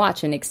to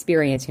watch and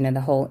experience,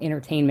 the whole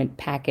entertainment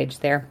package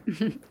there.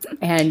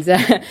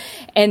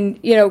 And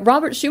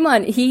Robert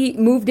Schumann, he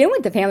moved in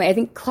with the family. I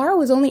think Clara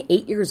was only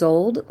 8 years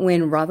old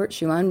when Robert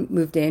Schumann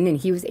moved in, and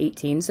he was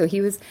 18. So he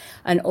was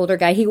an older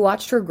guy. He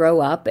watched her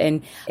grow up,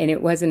 and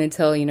it wasn't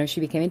until, she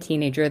became a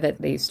teenager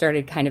that they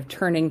started kind of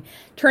turning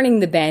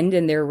the bend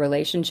in their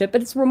relationship.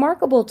 But it's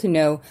remarkable to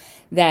know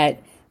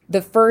that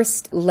the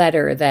first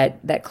letter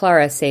that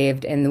Clara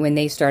saved, and when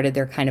they started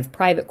their kind of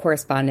private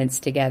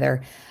correspondence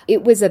together,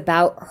 it was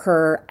about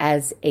her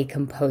as a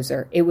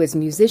composer. It was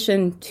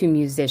musician to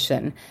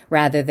musician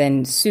rather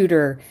than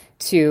suitor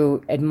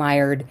to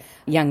admired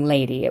young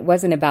lady. It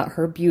wasn't about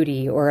her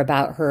beauty or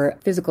about her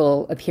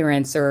physical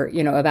appearance or,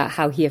 about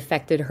how he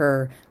affected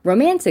her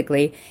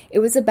romantically. It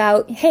was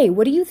about, hey,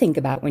 what do you think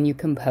about when you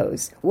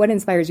compose? What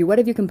inspires you? What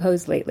have you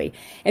composed lately?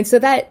 And so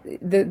that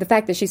the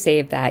fact that she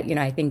saved that,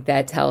 I think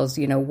that tells,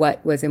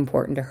 what was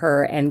important to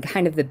her, and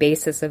kind of the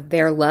basis of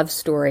their love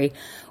story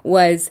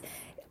was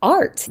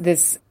art,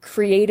 this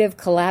creative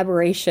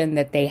collaboration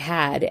that they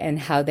had and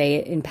how they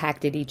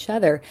impacted each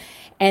other.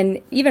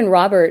 And even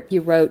Robert, he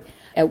wrote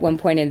at one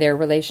point in their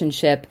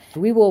relationship,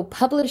 "We will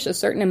publish a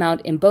certain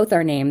amount in both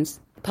our names.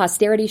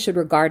 Posterity should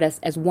regard us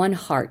as one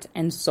heart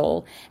and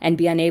soul and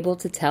be unable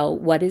to tell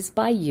what is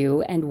by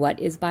you and what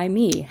is by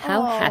me.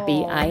 How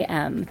happy I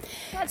am."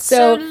 That's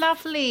so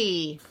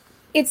lovely.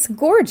 It's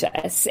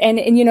gorgeous. And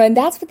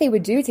that's what they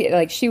would do.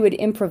 Like, she would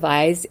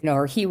improvise,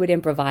 or he would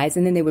improvise,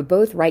 and then they would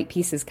both write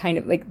pieces kind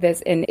of like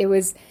this. And it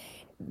was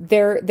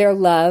their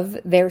love,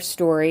 their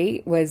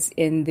story was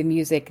in the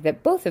music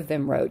that both of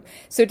them wrote.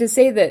 So to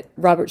say that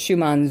Robert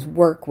Schumann's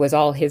work was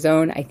all his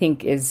own, I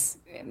think is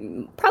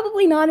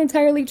probably not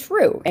entirely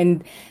true.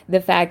 And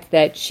the fact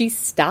that she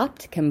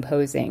stopped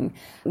composing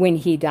when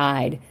he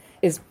died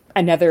is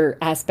another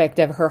aspect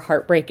of her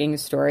heartbreaking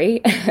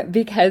story,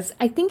 because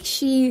I think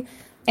she,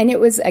 and it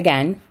was,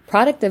 again,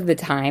 product of the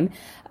time,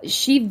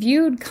 she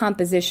viewed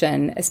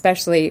composition,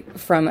 especially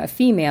from a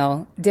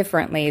female,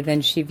 differently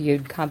than she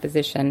viewed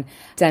composition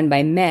done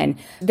by men.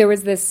 There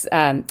was this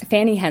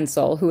Fanny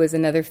Hensel, who was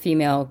another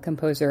female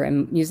composer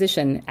and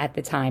musician at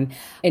the time,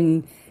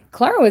 and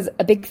Clara was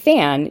a big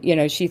fan. You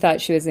know, she thought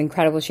she was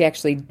incredible. She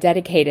actually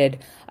dedicated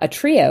a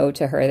trio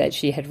to her that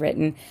she had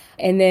written.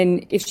 And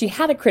then if she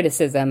had a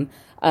criticism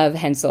of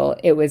Hensel,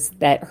 it was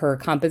that her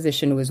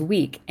composition was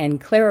weak. And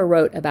Clara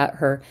wrote about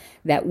her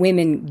that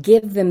women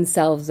give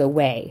themselves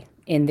away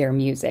in their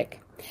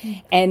music.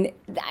 And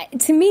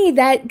to me,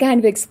 that kind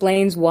of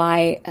explains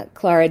why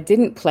Clara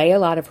didn't play a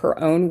lot of her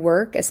own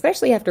work,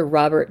 especially after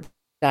Robert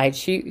died.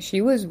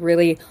 She was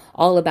really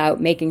all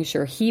about making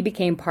sure he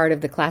became part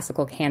of the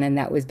classical canon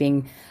that was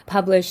being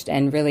published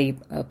and really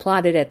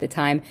applauded at the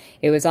time.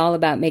 It was all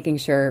about making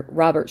sure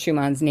Robert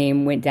Schumann's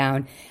name went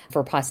down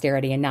for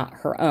posterity and not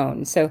her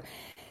own. So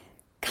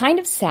kind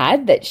of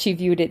sad that she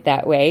viewed it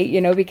that way,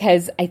 you know,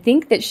 because I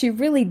think that she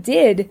really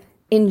did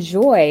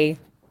enjoy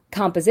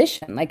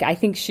composition. Like, I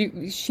think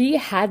she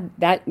had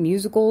that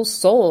musical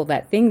soul,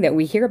 that thing that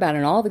we hear about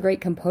in all the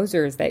great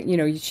composers, that, you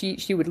know,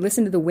 she would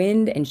listen to the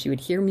wind and she would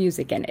hear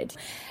music in it.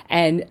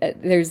 And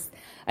there's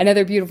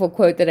another beautiful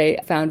quote that I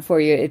found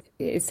for you.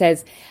 It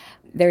says,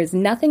 "There is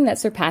nothing that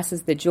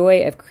surpasses the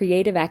joy of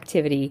creative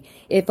activity,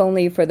 if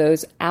only for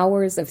those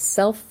hours of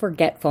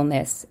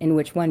self-forgetfulness in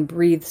which one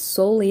breathes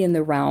solely in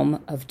the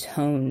realm of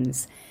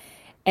tones."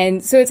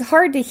 And so it's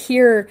hard to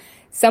hear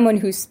someone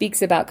who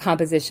speaks about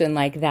composition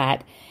like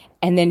that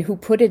and then who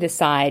put it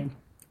aside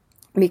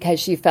because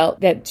she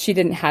felt that she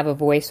didn't have a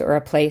voice or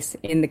a place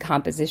in the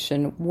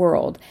composition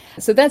world.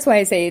 So that's why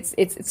I say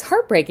it's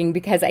heartbreaking,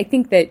 because I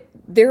think that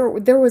there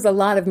was a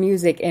lot of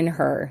music in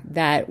her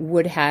that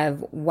would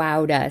have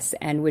wowed us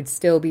and would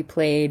still be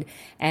played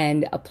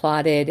and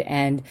applauded,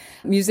 and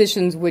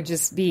musicians would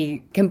just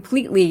be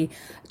completely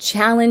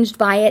challenged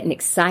by it and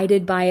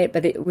excited by it,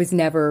 but it was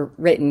never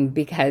written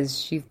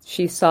because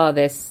she saw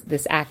this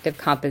act of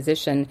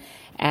composition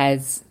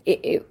as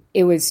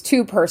it was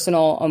too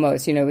personal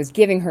almost, you know, it was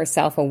giving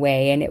herself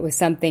away, and it was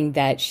something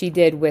that she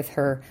did with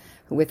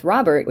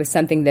Robert. It was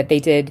something that they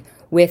did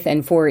with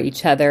and for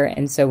each other.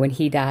 And so when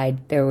he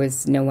died, there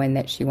was no one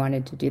that she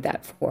wanted to do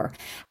that for.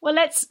 Well,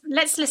 let's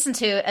listen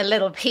to a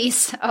little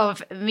piece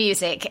of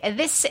music.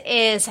 This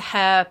is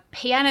her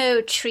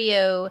piano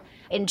trio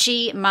in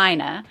G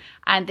minor,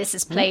 and this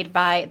is played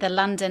by the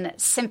London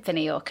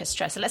Symphony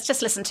Orchestra. So let's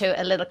just listen to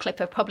a little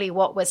clip of probably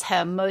what was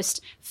her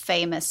most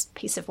famous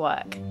piece of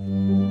work.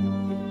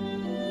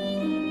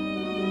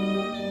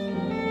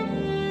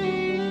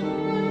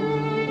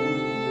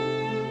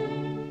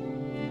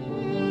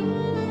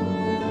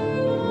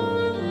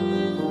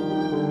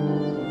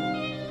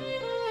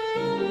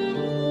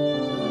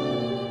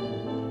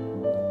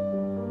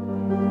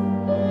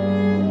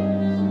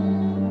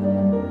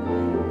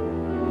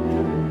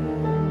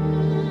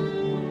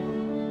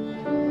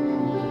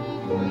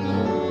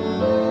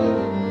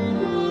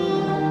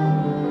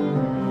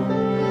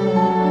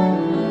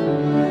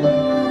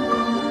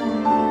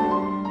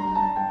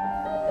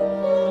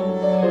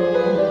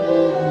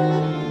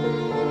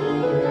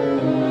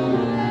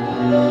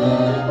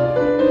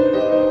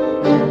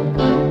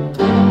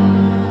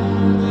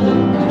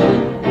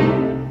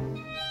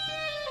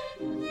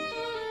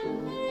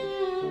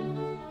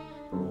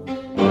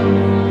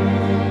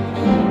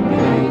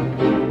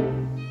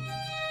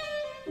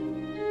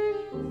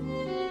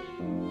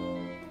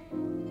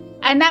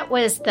 And that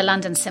was the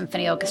London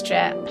Symphony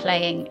Orchestra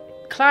playing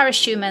Clara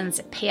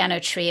Schumann's Piano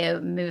Trio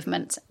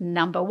Movement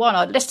No. 1,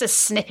 or just a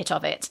snippet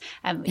of it.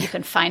 You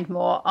can find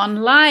more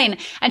online.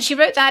 And she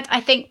wrote that, I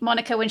think,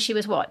 Monica, when she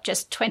was what,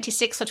 just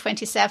 26 or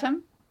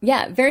 27?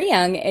 Yeah, very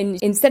young.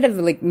 And instead of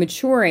like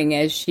maturing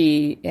as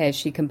she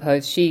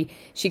composed, she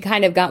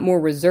kind of got more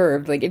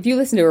reserved. Like, if you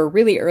listen to her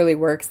really early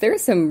works,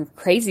 there's some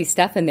crazy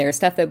stuff in there,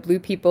 stuff that blew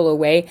people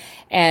away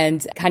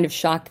and kind of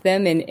shocked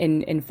them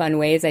in fun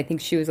ways. I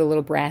think she was a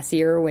little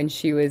brassier when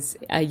she was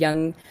a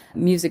young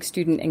music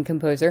student and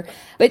composer.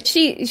 But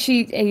she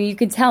and you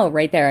can tell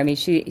right there. I mean,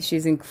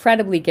 she's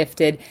incredibly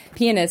gifted.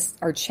 Pianists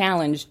are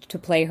challenged to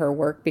play her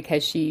work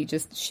because she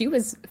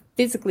was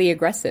physically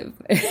aggressive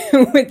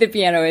with the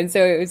piano, and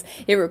so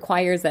it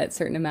requires that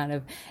certain amount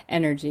of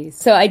energy.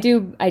 So I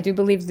do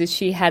believe that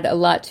she had a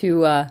lot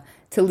to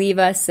leave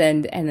us,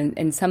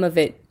 and some of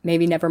it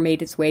maybe never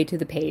made its way to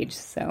the page.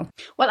 So,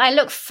 well, I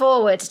look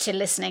forward to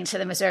listening to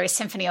the Missouri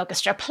Symphony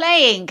Orchestra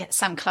playing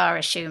some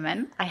Clara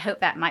Schumann. I hope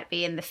that might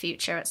be in the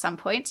future at some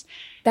point.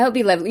 That would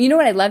be lovely. You know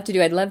what I'd love to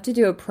do? I'd love to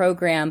do a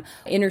program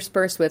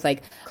interspersed with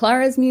like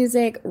Clara's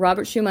music,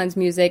 Robert Schumann's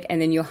music,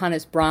 and then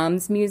Johannes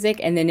Brahms' music,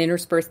 and then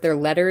intersperse their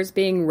letters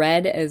being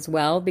read as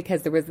well,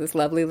 because there was this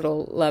lovely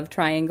little love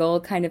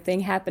triangle kind of thing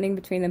happening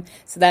between them.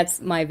 So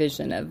that's my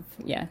vision of,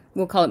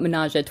 we'll call it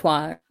Ménage à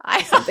Trois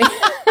or something.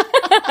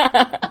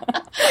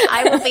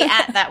 I will be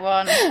at that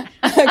one.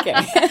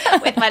 Okay.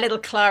 With my little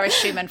Clara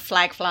Schumann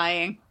flag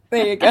flying.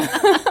 There you go.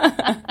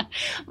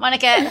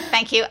 Monica,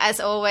 thank you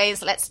as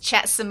always. Let's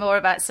chat some more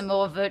about some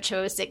more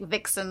virtuosic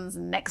vixens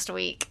next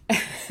week.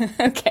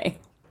 Okay.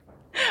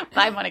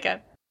 Bye,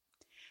 Monica.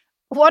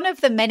 One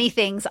of the many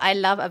things I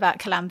love about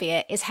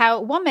Columbia is how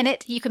 1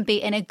 minute you can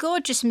be in a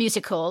gorgeous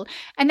musical,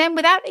 and then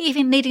without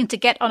even needing to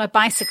get on a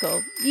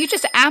bicycle, you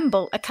just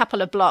amble a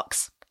couple of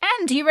blocks,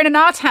 and you're in an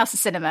art house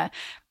cinema.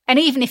 And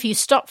even if you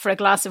stop for a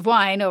glass of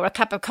wine or a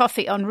cup of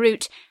coffee en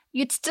route,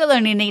 you'd still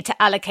only need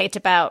to allocate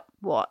about,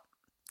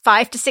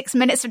 5 to 6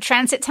 minutes of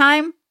transit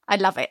time? I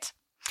love it.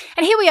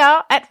 And here we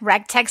are at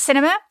Ragtag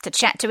Cinema to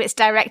chat to its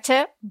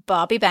director,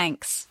 Barbie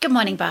Banks. Good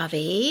morning,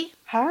 Barbie.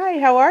 Hi,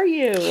 how are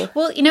you?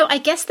 Well, I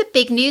guess the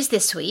big news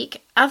this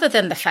week, other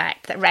than the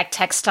fact that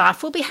Ragtag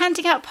staff will be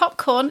handing out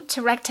popcorn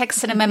to Ragtag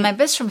Cinema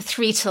members from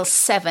 3 till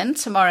 7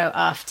 tomorrow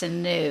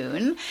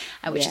afternoon,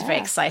 which is very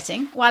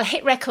exciting, while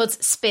Hit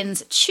Records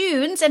spins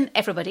tunes and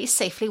everybody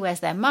safely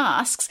wears their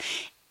masks,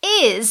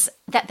 is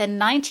that the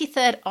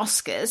 93rd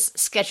Oscars,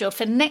 scheduled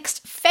for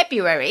next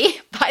February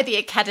by the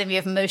Academy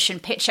of Motion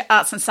Picture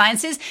Arts and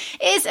Sciences,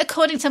 is,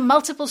 according to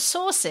multiple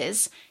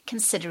sources,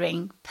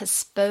 considering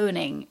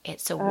postponing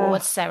its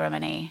awards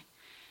ceremony.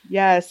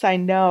 Yes, I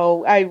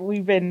know.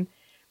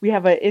 We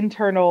have an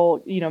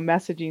internal,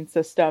 messaging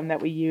system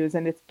that we use,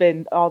 and it's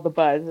been all the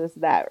buzz is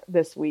that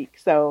this week.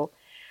 So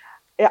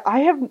I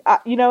have,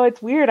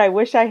 it's weird. I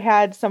wish I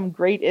had some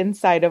great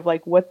insight of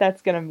like what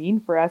that's going to mean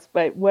for us.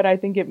 But what I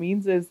think it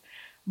means is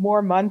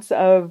more months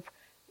of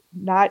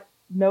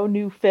no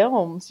new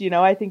films.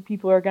 I think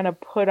people are going to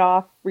put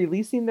off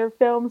releasing their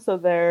films so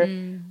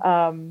they're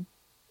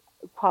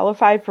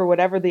qualified for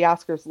whatever the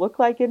Oscars look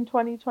like in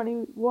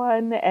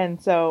 2021. And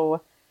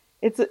so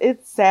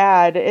it's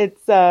sad.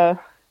 It's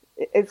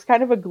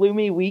kind of a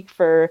gloomy week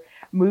for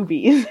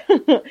movies.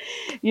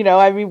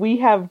 We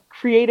have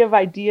creative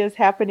ideas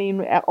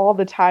happening all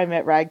the time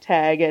at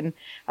Ragtag,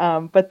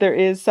 and but there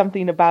is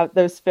something about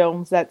those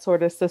films that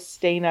sort of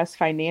sustain us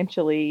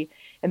financially,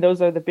 and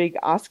those are the big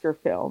Oscar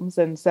films,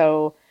 and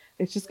so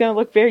it's just going to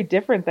look very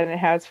different than it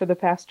has for the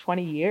past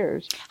 20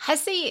 years.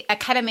 Has the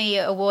Academy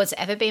Awards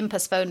ever been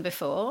postponed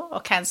before or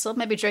cancelled?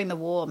 Maybe during the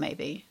war,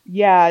 maybe?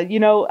 Yeah,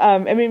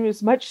 it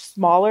was much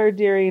smaller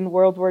during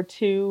World War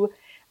II.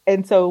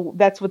 And so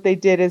that's what they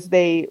did is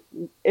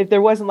if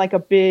there wasn't like a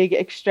big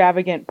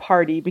extravagant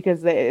party,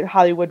 because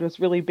Hollywood was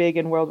really big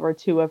in World War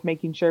II of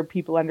making sure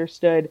people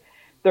understood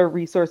their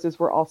resources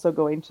were also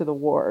going to the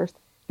wars.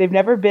 They've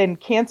never been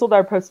canceled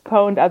or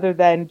postponed other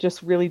than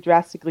just really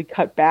drastically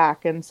cut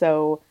back. And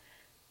so,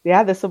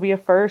 this will be a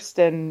first,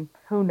 and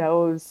who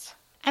knows?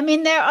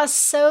 There are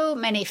so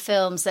many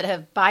films that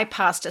have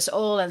bypassed us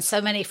all, and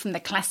so many from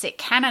the classic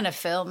canon of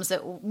films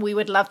that we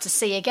would love to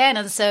see again.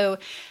 And so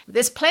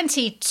there's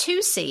plenty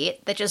to see.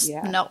 They're just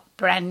not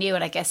brand new.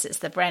 And I guess it's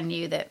the brand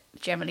new that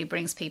generally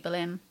brings people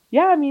in.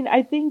 Yeah,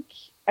 I think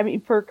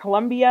for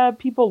Columbia,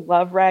 people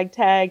love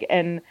Ragtag.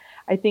 And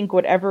I think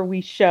whatever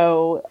we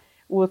show,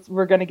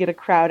 we're going to get a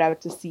crowd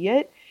out to see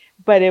it.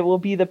 But it will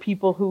be the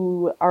people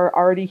who are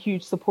already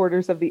huge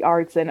supporters of the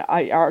arts and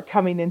are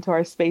coming into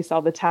our space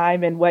all the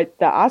time. And what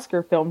the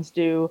Oscar films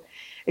do,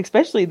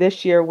 especially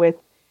this year with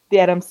the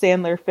Adam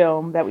Sandler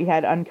film that we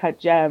had, Uncut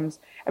Gems,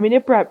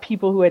 it brought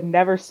people who had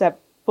never stepped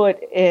foot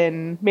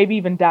in, maybe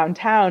even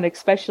downtown,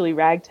 especially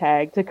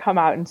Ragtag, to come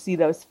out and see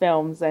those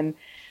films. And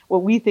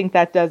what we think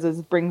that does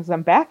is brings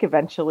them back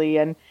eventually.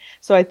 And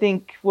so I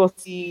think we'll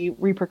see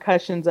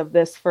repercussions of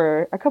this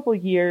for a couple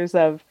of years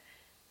of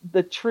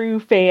the true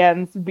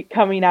fans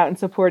coming out and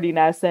supporting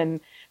us,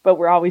 but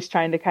we're always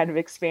trying to kind of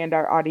expand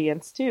our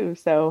audience too.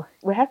 So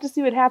we'll have to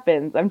see what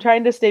happens. I'm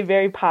trying to stay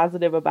very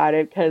positive about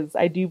it because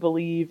I do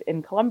believe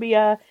in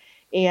Columbia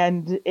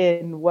and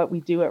in what we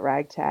do at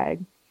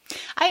Ragtag.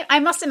 I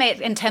must admit,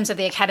 in terms of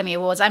the Academy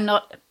Awards, I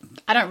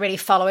don't really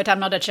follow it. I'm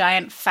not a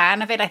giant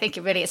fan of it. I think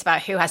it really is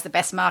about who has the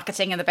best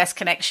marketing and the best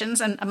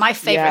connections. And my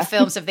favorite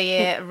films of the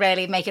year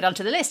rarely make it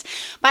onto the list.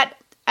 But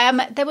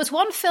there was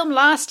one film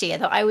last year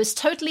that I was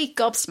totally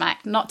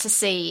gobsmacked not to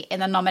see in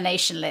the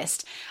nomination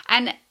list.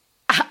 And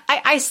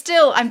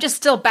I'm just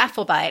still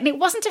baffled by it. And it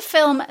wasn't a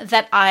film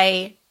that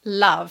I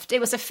loved.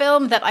 It was a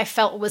film that I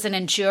felt was an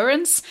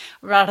endurance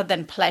rather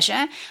than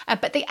pleasure.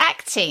 But the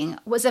acting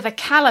was of a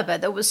caliber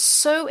that was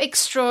so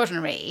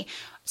extraordinary.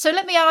 So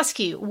let me ask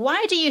you,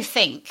 why do you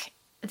think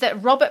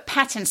that Robert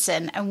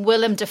Pattinson and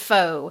Willem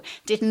Dafoe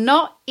did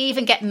not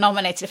even get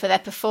nominated for their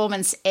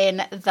performance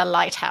in The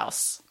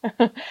Lighthouse?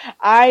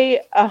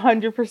 I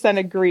 100%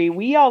 agree.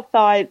 We all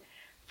thought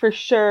for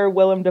sure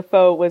Willem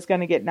Dafoe was going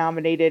to get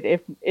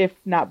nominated, if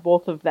not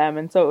both of them.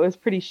 And so it was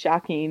pretty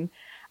shocking.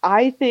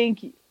 I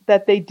think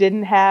that they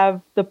didn't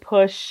have the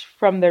push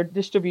from their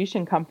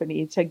distribution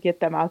company to get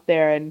them out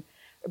there. And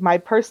my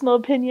personal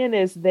opinion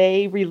is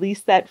they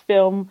released that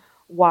film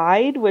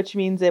wide, which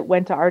means it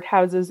went to art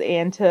houses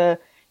and to,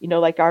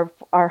 like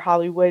our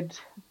Hollywood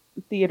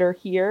theater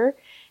here.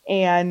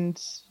 And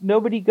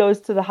nobody goes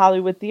to the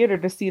Hollywood theater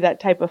to see that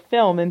type of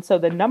film. And so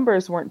the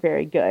numbers weren't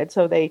very good.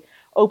 So they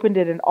opened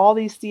it in all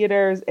these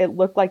theaters. It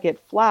looked like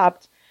it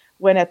flopped,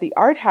 when at the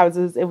art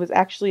houses, it was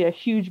actually a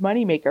huge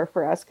moneymaker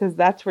for us, because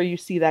that's where you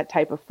see that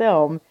type of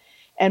film.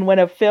 And when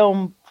a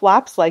film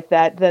flops like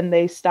that, then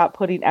they stop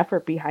putting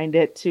effort behind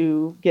it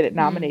to get it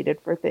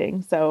nominated for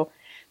things. So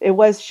it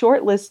was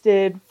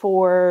shortlisted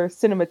for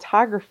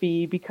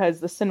cinematography because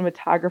the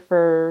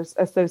Cinematographers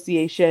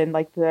Association,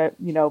 like the,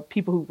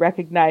 people who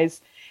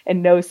recognize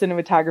and know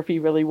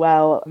cinematography really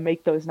well,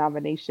 make those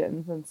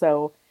nominations. And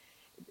so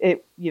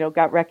it,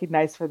 got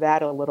recognized for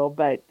that a little.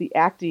 But the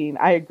acting,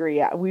 I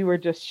agree. We were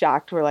just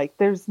shocked. We're like,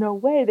 there's no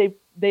way.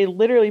 They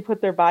literally put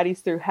their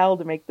bodies through hell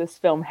to make this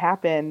film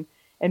happen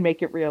and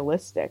make it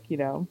realistic,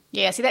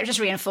 Yeah, see, that just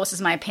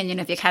reinforces my opinion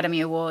of the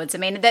Academy Awards. I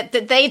mean, that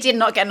they did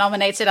not get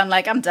nominated.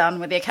 I'm done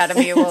with the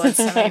Academy Awards.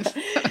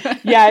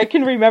 Yeah, I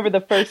can remember the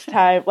first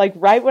time, like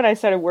right when I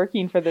started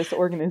working for this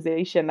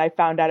organization, I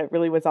found out it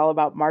really was all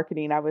about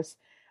marketing. I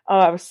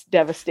was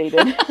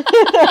devastated.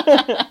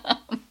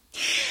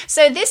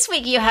 So this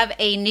week you have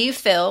a new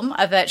film,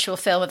 a virtual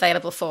film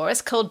available for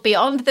us called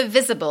Beyond the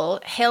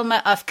Visible,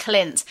 Hilma of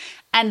Klint.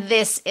 And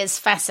this is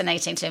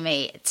fascinating to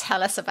me.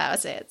 Tell us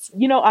about it.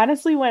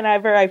 Honestly,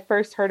 whenever I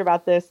first heard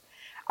about this,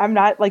 I'm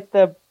not like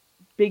the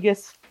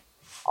biggest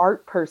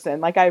art person.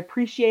 Like I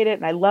appreciate it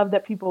and I love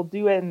that people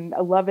do it and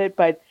I love it.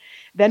 But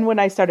then when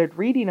I started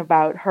reading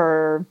about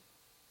her,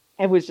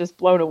 I was just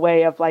blown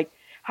away of like,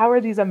 how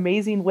are these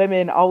amazing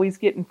women always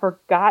getting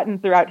forgotten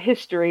throughout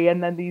history?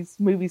 And then these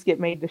movies get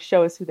made to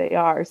show us who they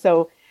are.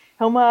 So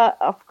Hilma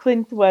of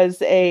Klint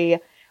was a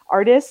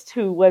artist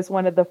who was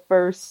one of the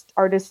first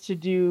artists to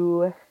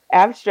do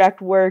abstract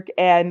work.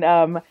 And,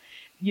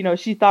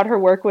 she thought her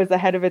work was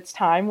ahead of its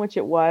time, which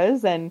it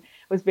was, and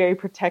was very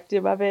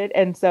protective of it.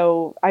 And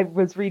so I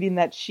was reading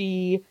that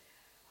she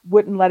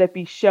wouldn't let it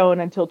be shown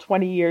until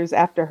 20 years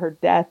after her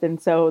death. And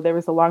so there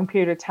was a long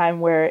period of time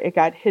where it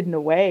got hidden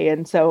away.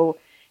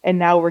 And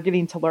now we're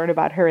getting to learn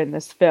about her in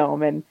this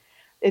film. And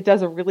it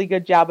does a really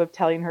good job of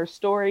telling her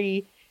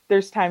story.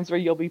 There's times where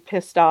you'll be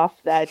pissed off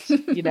that,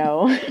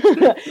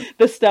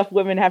 the stuff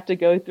women have to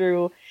go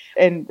through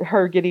and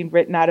her getting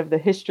written out of the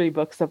history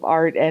books of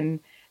art. And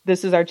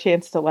this is our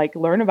chance to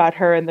learn about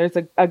her. And there's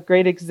a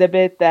great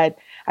exhibit that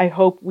I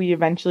hope we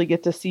eventually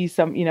get to see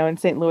some, in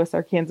St. Louis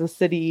or Kansas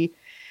City,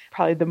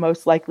 probably the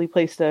most likely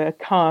place to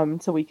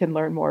come so we can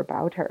learn more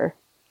about her.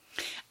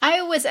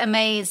 I was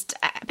amazed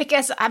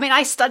because,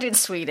 I studied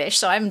Swedish,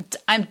 so I'm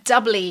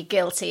doubly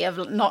guilty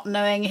of not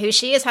knowing who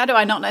she is. How do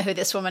I not know who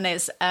this woman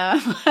is?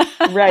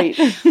 Right.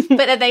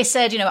 But they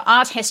said,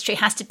 art history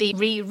has to be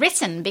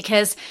rewritten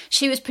because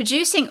she was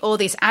producing all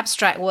these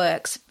abstract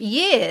works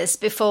years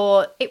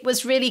before it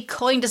was really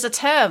coined as a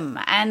term.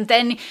 And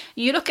then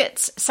you look at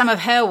some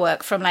of her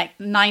work from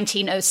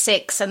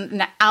 1906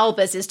 and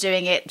Albers is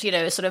doing it,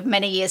 sort of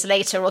many years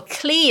later, or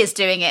Klee is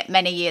doing it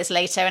many years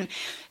later. And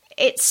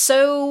it's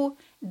so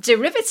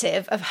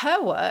derivative of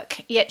her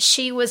work, yet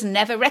she was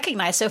never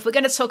recognized. So if we're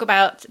going to talk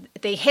about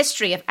the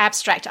history of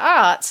abstract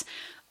art,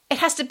 it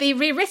has to be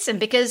rewritten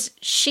because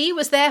she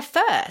was there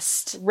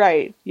first.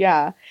 Right.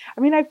 Yeah.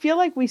 I feel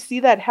like we see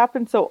that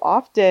happen so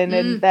often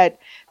and that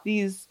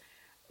these,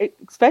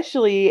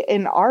 especially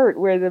in art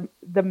where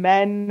the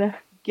men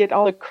get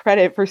all the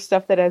credit for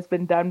stuff that has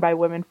been done by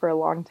women for a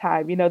long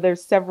time.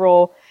 There's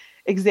several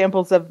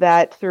examples of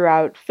that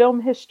throughout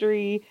film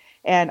history.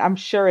 And I'm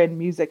sure in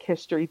music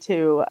history,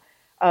 too,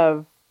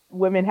 of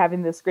women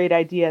having this great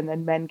idea and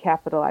then men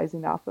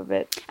capitalizing off of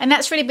it. And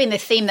that's really been the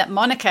theme that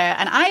Monica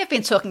and I have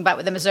been talking about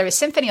with the Missouri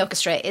Symphony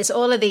Orchestra is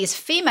all of these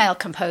female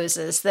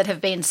composers that have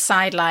been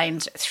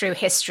sidelined through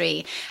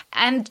history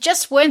and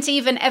just weren't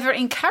even ever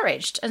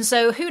encouraged. And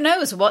so who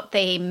knows what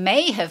they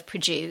may have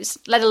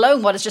produced, let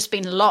alone what has just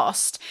been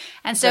lost.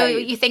 And so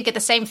you think of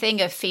the same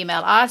thing of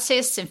female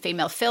artists and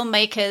female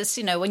filmmakers,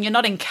 when you're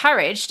not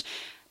encouraged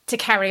to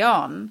carry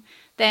on,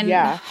 then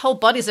whole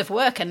bodies of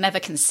work are never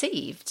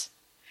conceived.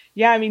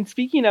 Yeah,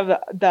 speaking of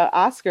the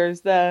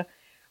Oscars, the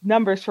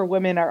numbers for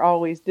women are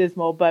always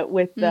dismal, but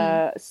with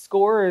the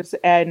scores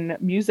and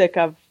music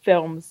of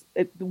films,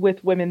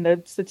 with women,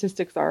 the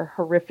statistics are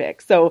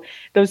horrific. So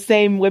those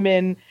same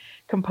women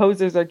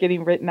composers are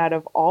getting written out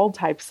of all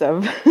types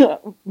of,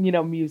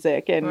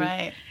 music.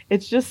 And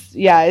it's just,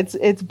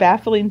 it's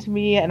baffling to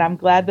me. And I'm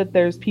glad that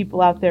there's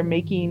people out there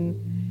making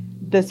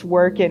this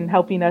work and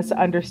helping us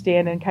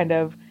understand and kind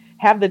of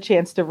have the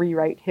chance to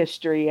rewrite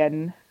history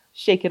and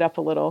shake it up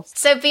a little.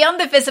 So Beyond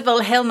the Visible,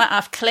 Hilma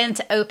of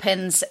Klint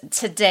opens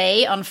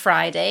today on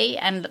Friday.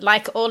 And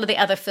like all of the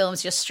other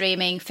films you're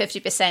streaming,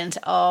 50%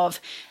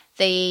 of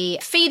the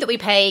fee that we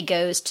pay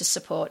goes to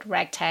support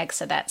Ragtag,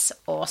 so that's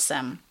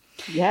awesome.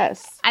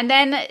 Yes. And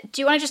then,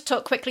 do you want to just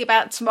talk quickly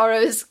about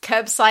tomorrow's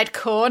curbside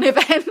corn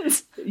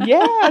event?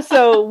 Yeah,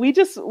 so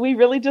we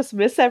really just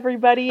miss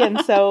everybody. And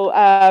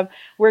so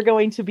we're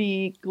going to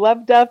be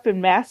gloved up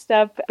and masked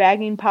up,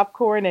 bagging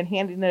popcorn and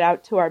handing it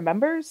out to our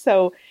members.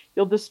 So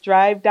you'll just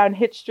drive down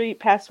Hitch Street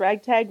past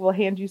Ragtag. We'll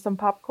hand you some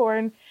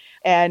popcorn.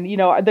 And,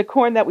 the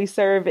corn that we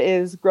serve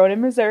is grown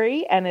in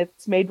Missouri, and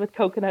it's made with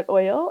coconut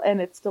oil, and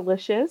it's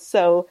delicious.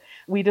 So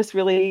we just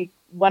really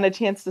want a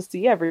chance to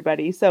see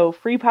everybody. So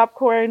free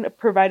popcorn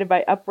provided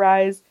by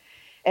Uprise.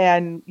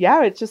 And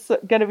yeah, it's just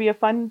going to be a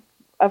fun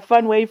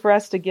way for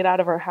us to get out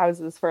of our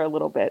houses for a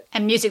little bit.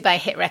 And music by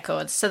Hit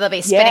Records. So they'll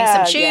be spinning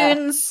some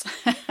tunes.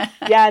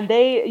 Yeah. And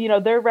they,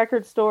 their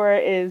record store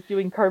is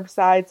doing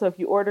curbside. So if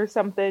you order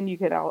something, you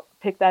can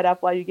pick that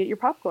up while you get your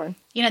popcorn.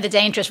 The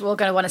danger is we're all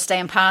going to want to stay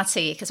and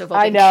party because we've all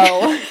I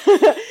know.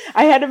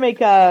 I had to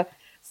make a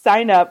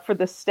sign up for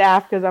the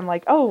staff because I'm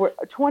like,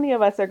 20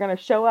 of us are going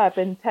to show up.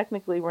 And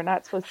technically we're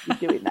not supposed to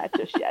be doing that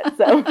just yet.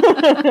 So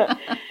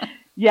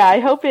yeah,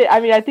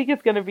 I think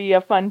it's going to be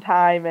a fun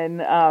time.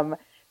 And,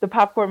 the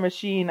popcorn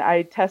machine,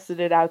 I tested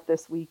it out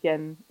this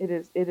weekend.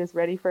 It is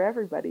ready for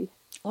everybody.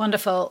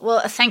 Wonderful.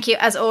 Well, thank you.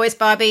 As always,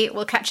 Barbie,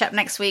 we'll catch up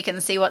next week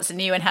and see what's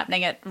new and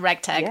happening at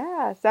Ragtag.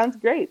 Yeah, sounds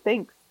great.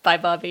 Thanks. Bye,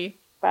 Barbie.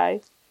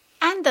 Bye.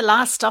 And the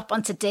last stop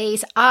on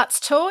today's arts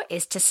tour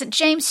is to St.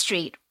 James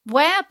Street,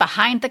 where,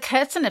 behind the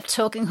curtain of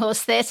Talking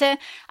Horse Theatre,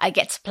 I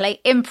get to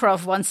play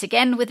improv once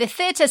again with the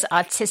theatre's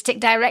artistic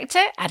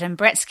director, Adam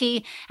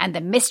Brietzke, and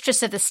the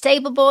mistress of the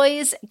Stable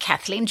Boys,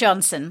 Kathleen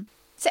Johnson.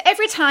 So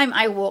every time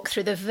I walk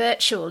through the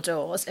virtual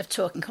doors of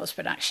Talking Horse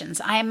Productions,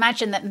 I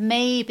imagine that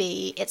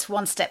maybe it's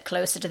one step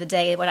closer to the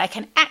day when I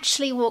can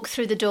actually walk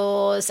through the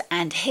doors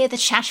and hear the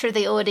chatter of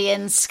the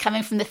audience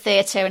coming from the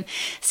theatre and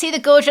see the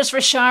gorgeous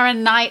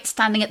Rasharan Knight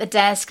standing at the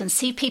desk and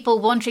see people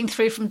wandering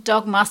through from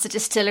Dogmaster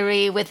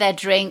Distillery with their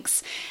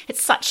drinks.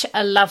 It's such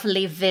a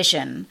lovely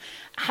vision.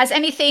 Has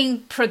anything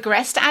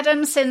progressed,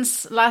 Adam,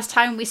 since last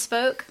time we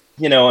spoke?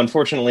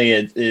 Unfortunately,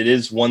 it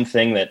is one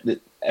thing that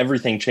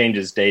everything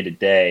changes day to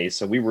day.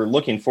 So we were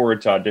looking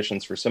forward to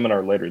auditions for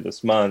seminar later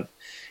this month.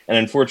 And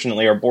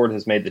unfortunately, our board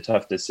has made the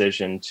tough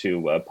decision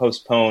to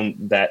postpone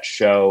that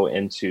show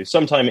into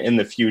sometime in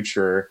the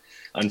future.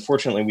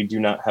 Unfortunately, we do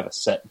not have a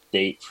set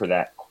date for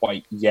that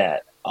quite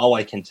yet. All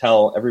I can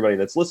tell everybody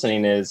that's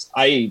listening is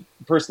I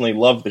personally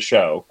love the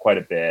show quite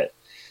a bit.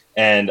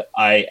 And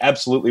I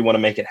absolutely want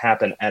to make it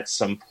happen at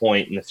some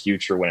point in the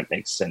future when it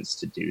makes sense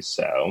to do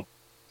so.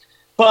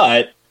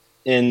 But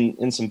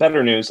in some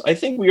better news, I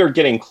think we are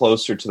getting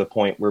closer to the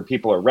point where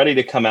people are ready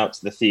to come out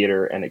to the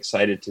theater and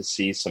excited to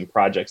see some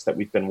projects that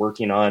we've been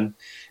working on.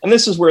 And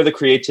this is where the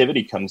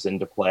creativity comes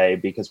into play,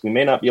 because we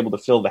may not be able to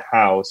fill the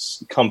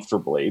house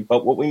comfortably,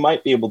 but what we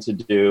might be able to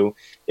do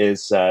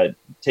is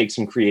take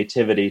some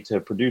creativity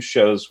to produce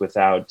shows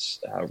without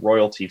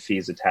royalty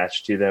fees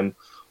attached to them,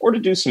 or to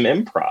do some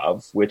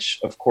improv, which,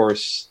 of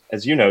course,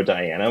 as you know,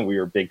 Diana, we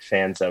are big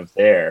fans of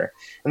there.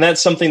 And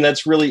that's something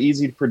that's really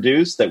easy to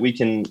produce, that we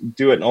can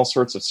do it in all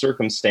sorts of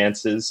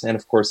circumstances. And,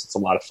 of course, it's a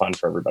lot of fun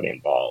for everybody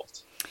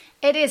involved.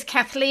 It is.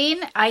 Kathleen,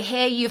 I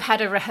hear you've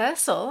had a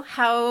rehearsal.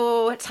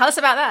 Tell us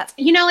about that.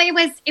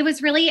 It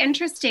was really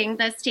interesting.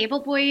 The Stable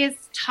Boys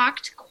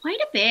talked quite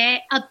a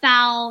bit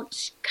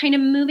about kind of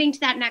moving to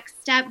that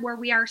next step where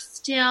we are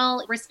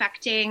still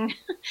respecting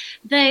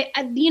the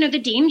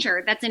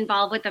danger that's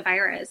involved with the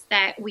virus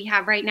that we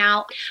have right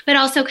now, but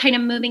also kind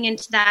of moving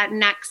into that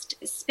next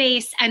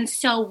space. And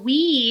so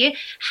we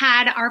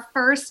had our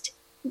first,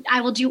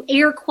 I will do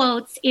air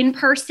quotes,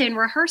 in-person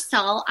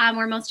rehearsal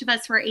where most of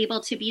us were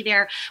able to be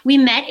there. We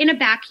met in a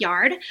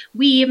backyard.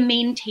 We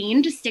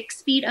maintained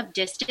 6 feet of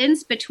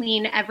distance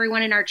between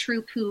everyone in our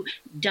troupe who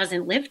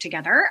doesn't live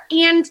together.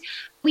 And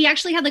we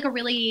actually had a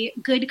really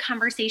good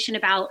conversation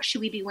about,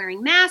 should we be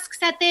wearing masks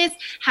at this?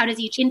 How does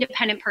each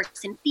independent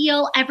person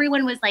feel?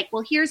 Everyone was like,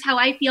 well, here's how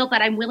I feel,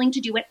 but I'm willing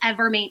to do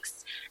whatever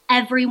makes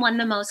everyone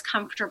the most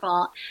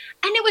comfortable.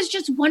 And it was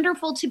just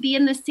wonderful to be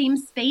in the same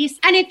space.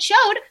 And it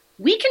showed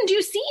we can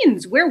do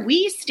scenes where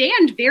we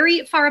stand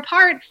very far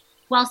apart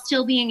while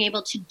still being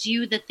able to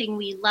do the thing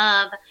we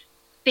love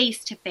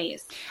face to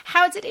face.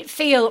 How did it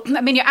feel?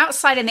 I mean, you're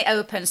outside in the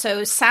open,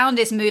 so sound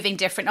is moving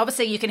different.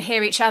 Obviously, you can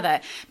hear each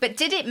other. But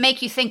did it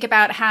make you think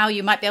about how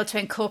you might be able to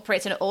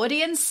incorporate an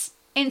audience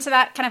into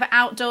that kind of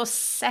outdoor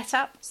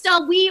setup?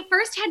 So we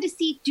first had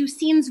to do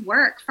scenes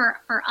work for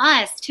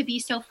us to be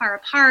so far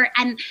apart.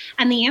 And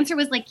the answer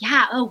was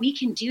we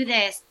can do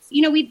this.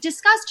 We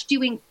discussed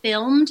doing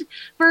filmed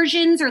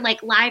versions or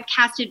live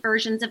casted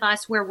versions of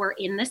us where we're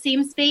in the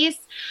same space,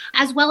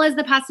 as well as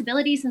the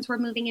possibility, since we're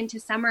moving into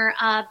summer,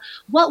 of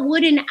what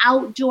would an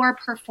outdoor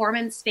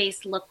performance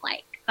space look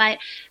like. But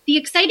the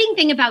exciting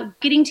thing about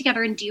getting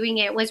together and doing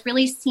it was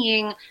really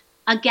seeing,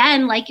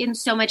 again, like in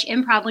so much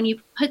improv, when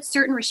you put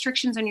certain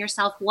restrictions on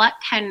yourself, what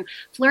can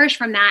flourish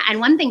from that. And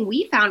one thing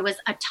we found was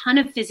a ton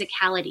of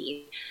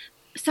physicality.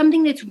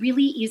 something that's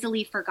really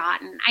easily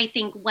forgotten, I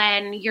think,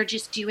 when you're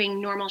just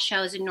doing normal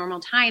shows in normal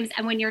times.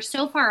 And when you're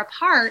so far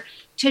apart,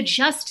 to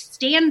just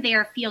stand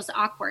there feels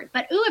awkward.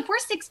 But if we're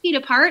 6 feet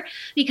apart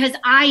because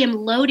I am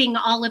loading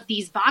all of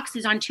these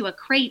boxes onto a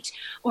crate,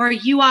 or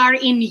you are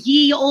in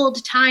ye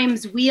old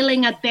times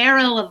wheeling a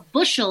barrow of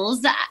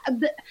bushels,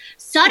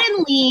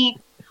 suddenly,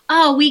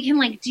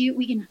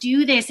 we can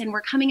do this, and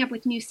we're coming up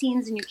with new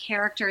scenes and new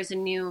characters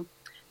and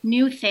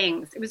new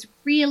things. It was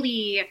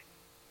really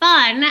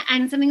fun,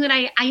 and something that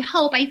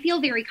I feel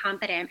very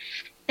confident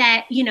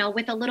that,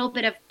 with a little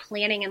bit of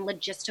planning and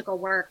logistical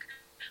work,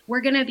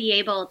 we're going to be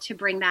able to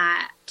bring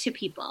that to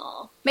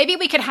people. Maybe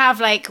we could have,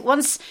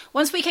 once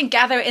we can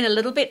gather in a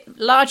little bit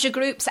larger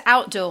groups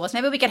outdoors,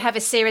 maybe we could have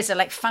a series of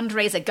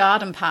fundraiser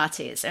garden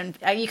parties, and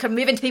you can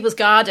move into people's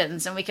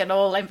gardens and we can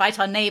all invite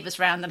our neighbors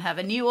round and have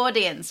a new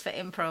audience for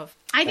improv.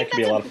 I think that could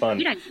be a lot of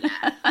fun.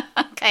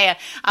 Okay,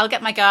 I'll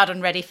get my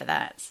garden ready for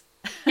that.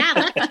 Yeah,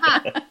 let's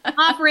talk.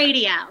 Off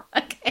radio.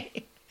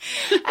 Okay.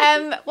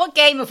 What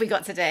game have we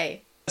got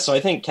today? So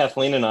I think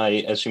Kathleen and I,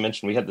 as she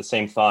mentioned, we had the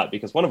same thought,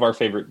 because one of our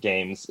favorite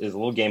games is a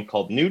little game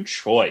called New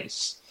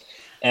Choice.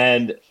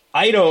 And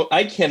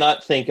I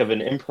cannot think of an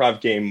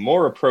improv game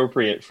more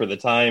appropriate for the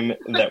time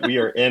that we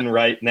are in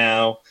right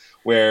now,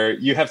 where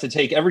you have to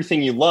take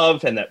everything you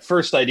love and that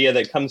first idea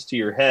that comes to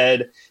your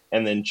head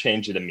and then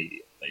change it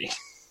immediately.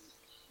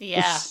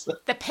 Yeah,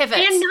 the pivot.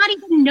 And not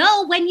even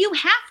know when you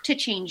have to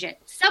change it.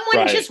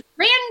 Someone just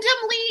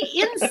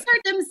randomly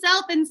insert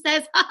themselves and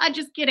says,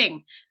 just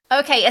kidding.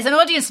 Okay, as an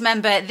audience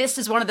member, this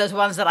is one of those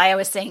ones that I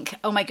always think,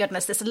 oh my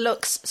goodness, this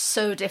looks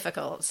so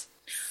difficult.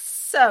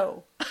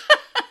 So.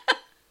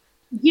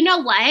 You know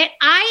what?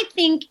 I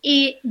think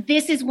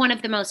this is one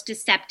of the most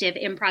deceptive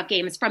improv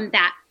games from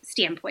that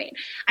standpoint.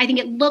 I think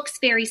it looks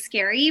very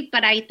scary,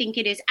 but I think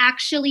it is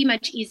actually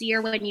much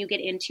easier when you get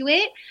into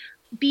it.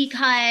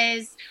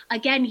 Because,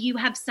 again, you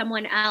have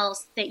someone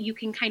else that you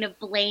can kind of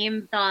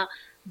blame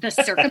the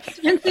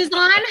circumstances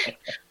on.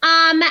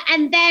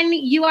 And then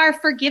you are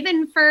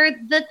forgiven for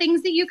the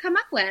things that you come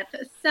up with.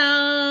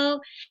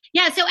 So,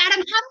 yeah. So,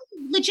 Adam,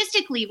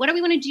 logistically, what do we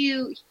want to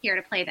do here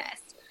to play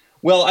this?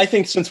 Well, I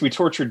think since we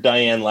tortured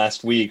Diane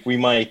last week, we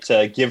might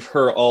give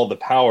her all the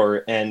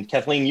power. And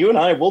Kathleen, you and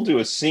I will do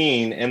a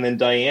scene. And then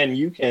Diane,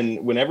 you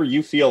can, whenever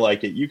you feel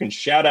like it, you can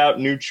shout out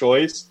New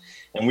Choice.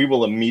 And we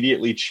will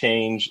immediately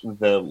change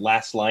the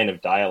last line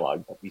of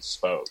dialogue that we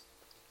spoke.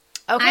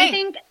 Okay. I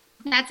think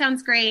that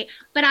sounds great.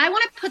 But I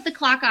want to put the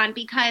clock on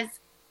because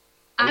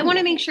I want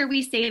to make sure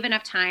we save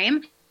enough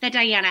time that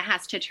Diana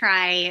has to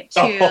try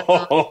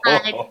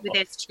to do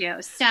this too.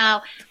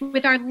 So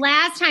with our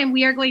last time,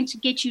 we are going to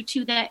get you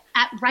to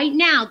right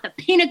now, the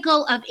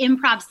pinnacle of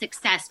improv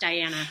success,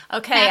 Diana.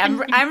 Okay,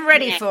 I'm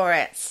ready for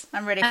it.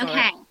 I'm ready for it.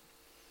 Okay.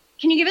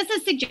 Can you give us a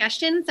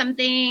suggestion,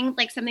 something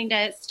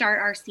to start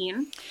our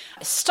scene?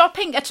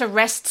 Stopping at a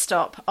rest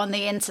stop on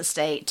the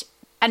interstate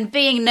and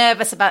being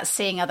nervous about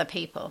seeing other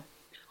people.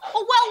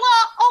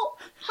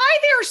 Hi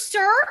there,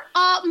 sir.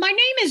 My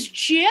name is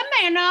Jim,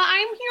 and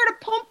I'm here to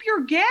pump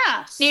your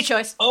gas. New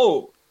choice.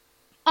 Oh.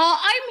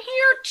 I'm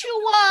here to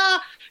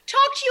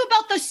talk to you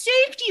about the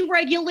safety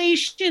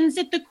regulations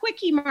at the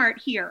Quickie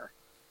Mart here.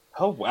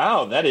 Oh,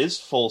 wow. That is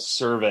full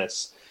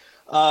service.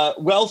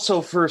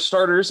 So for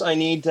starters, I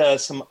need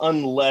some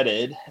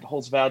unleaded. It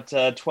holds about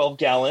 12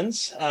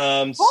 gallons.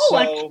 A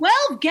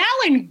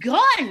 12-gallon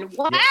gun!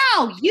 Wow,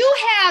 yeah. You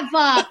have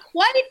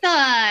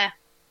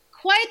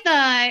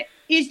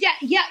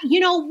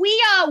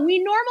we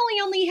normally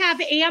only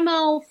have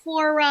ammo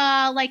for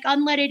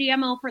unleaded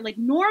ammo for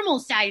normal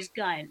sized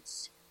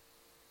guns.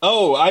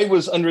 Oh, I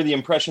was under the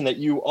impression that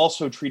you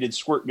also treated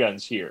squirt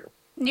guns here.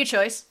 New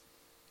choice.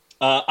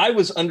 I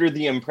was under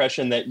the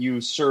impression that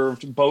you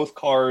served both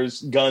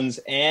cars, guns,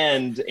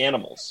 and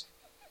animals.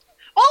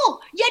 Oh,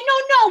 yeah,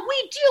 no,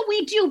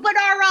 we do. But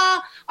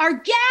our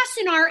gas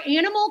and our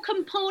animal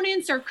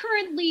components are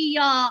currently,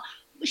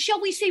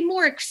 shall we say,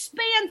 more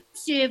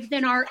expansive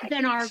than our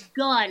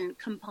gun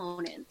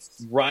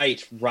components.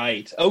 Right.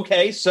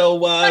 Okay, so.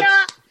 But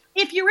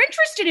if you're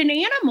interested in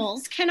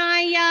animals, can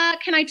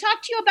I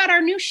talk to you about our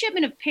new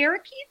shipment of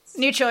parakeets?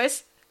 New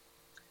choice.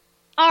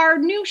 Our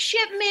new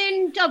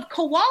shipment of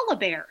koala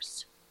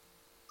bears.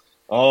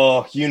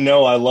 Oh,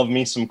 I love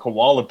me some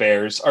koala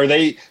bears. Are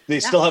they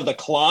still have the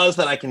claws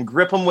that I can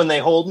grip them when they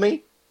hold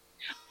me?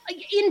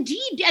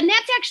 Indeed, and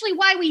that's actually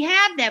why we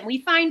have them.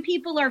 We find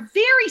people are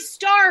very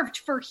starved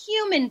for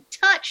human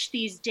touch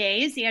these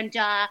days, and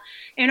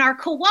our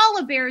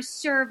koala bears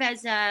serve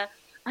as a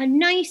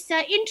nice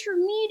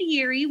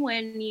intermediary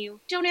when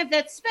you don't have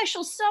that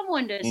special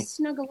someone to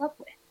snuggle up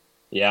with.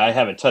 Yeah, I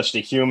haven't touched a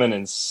human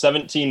in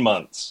 17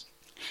 months.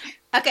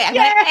 Okay, I'm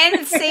going to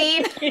end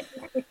scene.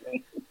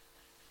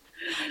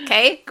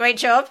 Okay, great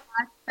job.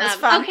 That was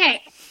fun.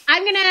 Okay,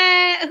 I'm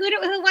gonna.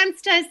 Who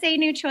wants to say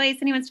new choice?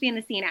 And who wants to be in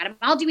the scene? Adam,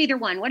 I'll do either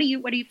one. What are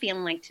you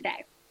feeling like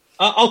today?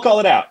 I'll call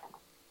it out.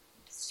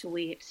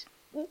 Sweet.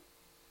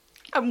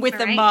 I'm with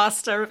the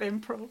master of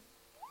improv.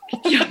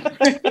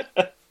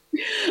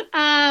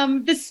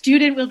 the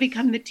student will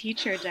become the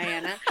teacher,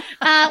 Diana.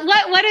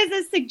 What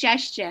is a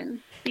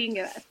suggestion you can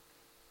give us?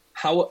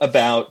 How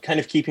about, kind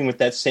of keeping with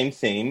that same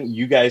theme,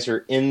 you guys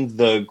are in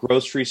the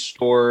grocery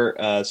store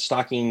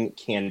stocking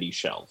candy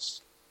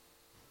shelves.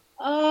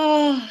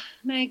 Oh,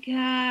 my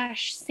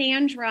gosh.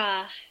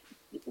 Sandra,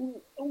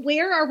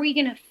 where are we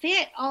going to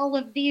fit all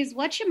of these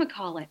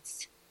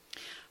whatchamacallits?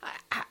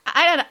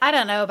 I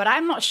don't know, but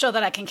I'm not sure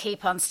that I can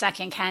keep on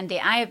stacking candy.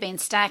 I have been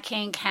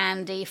stacking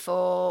candy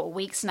for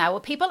weeks now.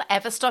 Will people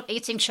ever stop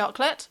eating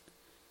chocolate?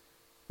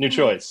 New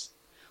choice.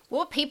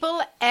 Will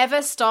people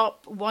ever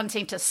stop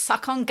wanting to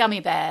suck on gummy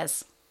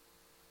bears?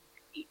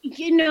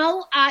 You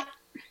know, I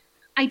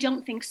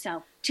don't think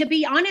so. To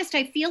be honest,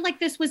 I feel like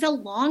this was a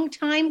long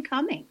time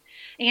coming.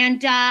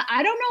 And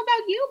I don't know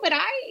about you, but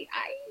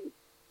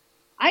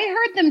I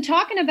heard them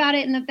talking about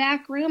it in the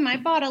back room. I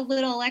bought a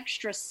little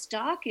extra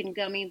stock in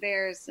gummy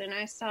bears, and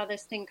I saw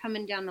this thing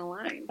coming down the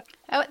line.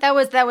 Oh, that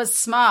was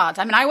smart.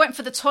 I mean, I went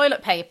for the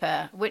toilet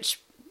paper,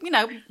 which, you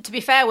know, to be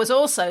fair, was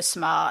also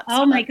smart.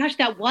 Oh, my gosh,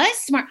 that was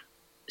smart.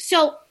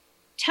 So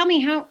tell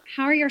me, how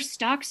are your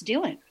stocks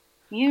doing?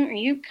 Are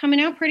you coming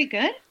out pretty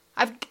good?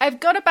 I've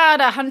got about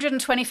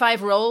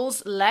 125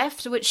 rolls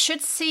left, which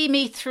should see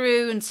me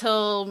through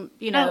until,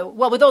 you know,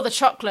 well, with all the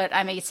chocolate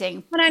I'm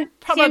eating,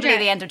 probably Sandra,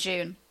 the end of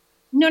June.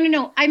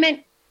 No. I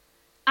meant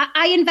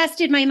I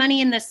invested my money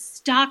in the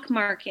stock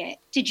market.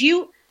 Did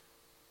you?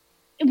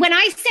 When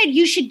I said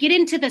you should get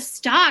into the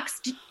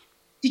stocks,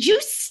 did you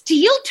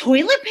steal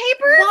toilet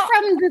paper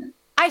from the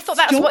I thought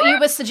that's store? What you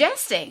were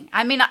suggesting.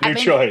 Your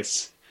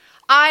choice.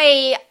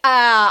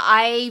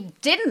 I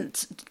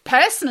didn't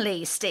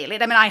personally steal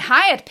it. I mean, I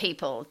hired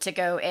people to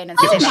go in and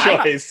steal it.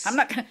 I'm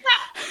not going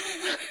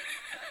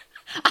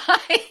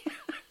to...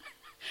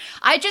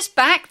 I just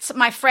backed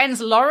my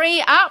friend's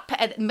lorry up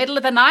at the middle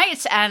of the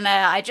night, and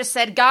I just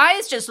said,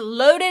 guys, just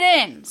load it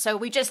in. So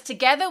we just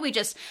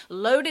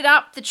loaded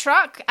up the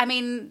truck. I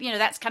mean, you know,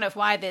 that's kind of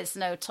why there's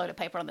no toilet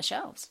paper on the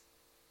shelves.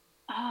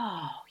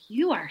 Oh,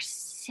 you are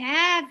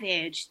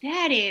savage.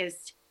 That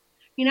is,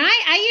 you know,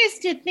 I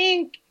used to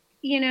think,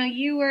 you know,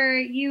 you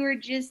were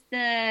just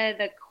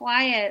the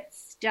quiet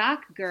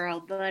stock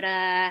girl, but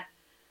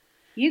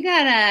you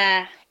got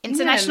a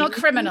international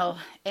criminal.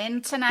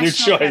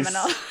 International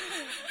criminal.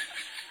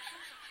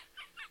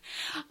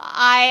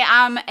 I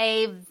am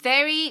a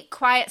very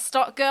quiet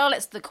stock girl.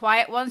 It's the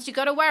quiet ones you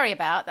got to worry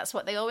about. That's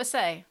what they always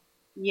say.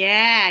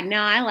 Yeah, no,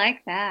 I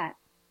like that.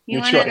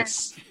 Your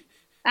choice.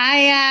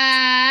 I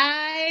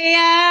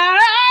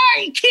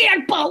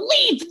can't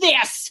believe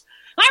this.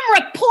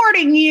 I'm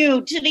reporting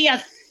you to the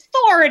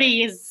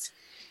authorities.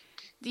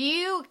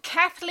 You,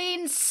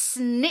 Kathleen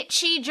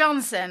Snitchy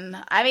Johnson.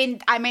 I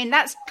mean,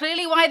 that's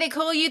clearly why they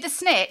call you the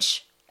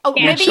snitch. Oh,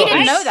 Yeah, maybe you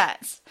didn't know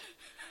that.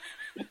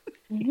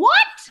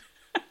 What?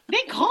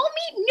 They call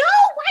me? No,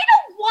 I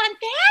don't want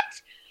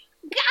that.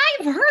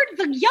 I've heard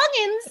the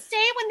youngins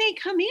say when they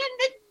come in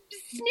that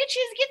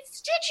snitches get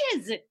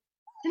stitches.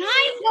 And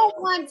I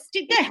don't want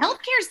the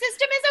healthcare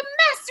system is a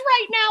mess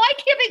right now. I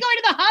can't be going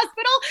to the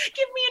hospital.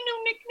 Give me a new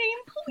nickname,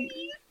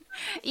 please.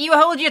 You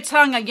hold your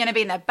tongue. I'm going to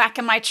be in the back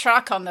of my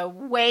truck on the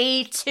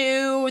way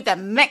to the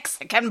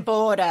Mexican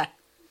border.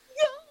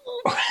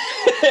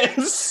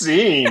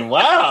 Scene.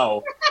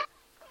 Wow.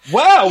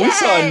 Wow, we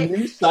saw a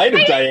new side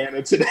of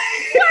Diana today.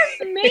 You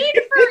are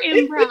made for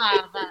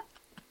improv.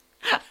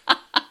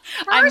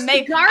 I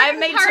made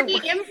Party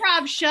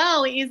improv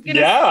show is going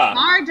to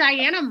star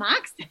Diana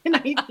Moxon,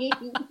 I think.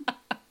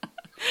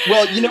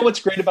 Well, you know what's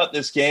great about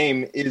this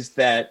game is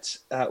that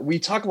we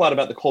talk a lot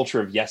about the culture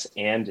of yes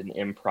and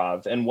in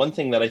improv. And one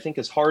thing that I think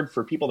is hard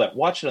for people that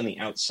watch it on the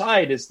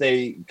outside is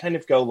they kind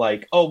of go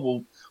like, oh,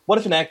 well, what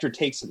if an actor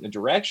takes it in a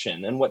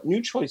direction? And what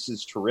New Choice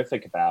is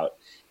terrific about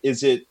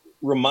is it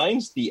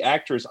reminds the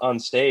actors on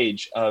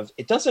stage of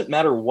it doesn't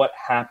matter what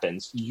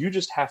happens, you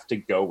just have to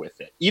go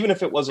with it. Even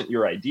if it wasn't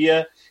your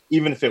idea,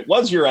 even if it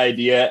was your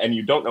idea and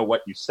you don't know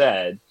what you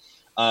said,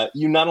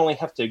 you not only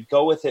have to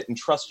go with it and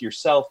trust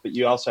yourself, but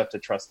you also have to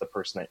trust the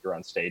person that you're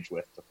on stage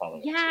with to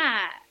follow it.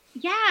 Yeah.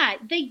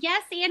 The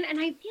yes and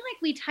I feel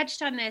like we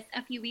touched on this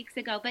a few weeks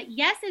ago, but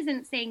yes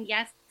isn't saying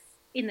yes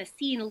in the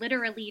scene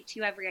literally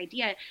to every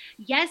idea.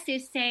 Yes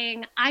is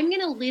saying, I'm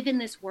going to live in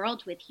this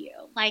world with you.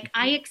 Like,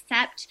 I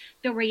accept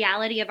the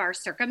reality of our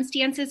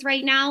circumstances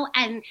right now.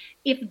 And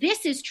if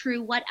this is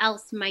true, what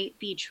else might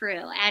be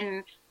true?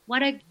 And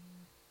what a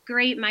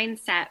great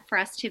mindset for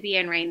us to be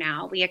in right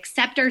now. We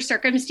accept our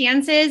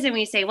circumstances and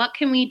we say, what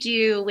can we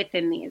do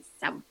within these?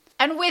 So.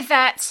 And with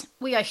that,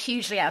 we are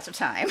hugely out of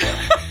time.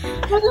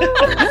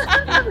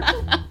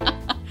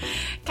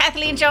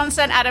 Kathleen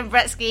Johnson, Adam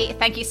Brietzke,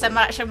 thank you so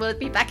much, and we'll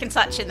be back in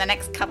touch in the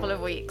next couple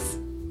of weeks.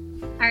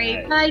 All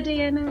right. Bye,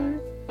 Diana.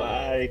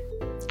 Bye.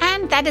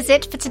 And that is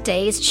it for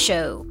today's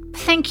show.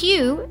 Thank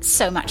you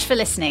so much for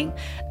listening.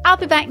 I'll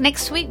be back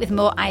next week with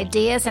more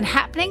ideas and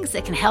happenings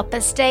that can help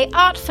us stay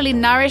artfully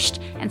nourished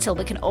until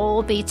we can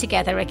all be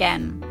together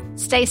again.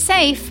 Stay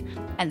safe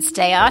and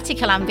stay arty,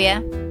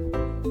 Columbia.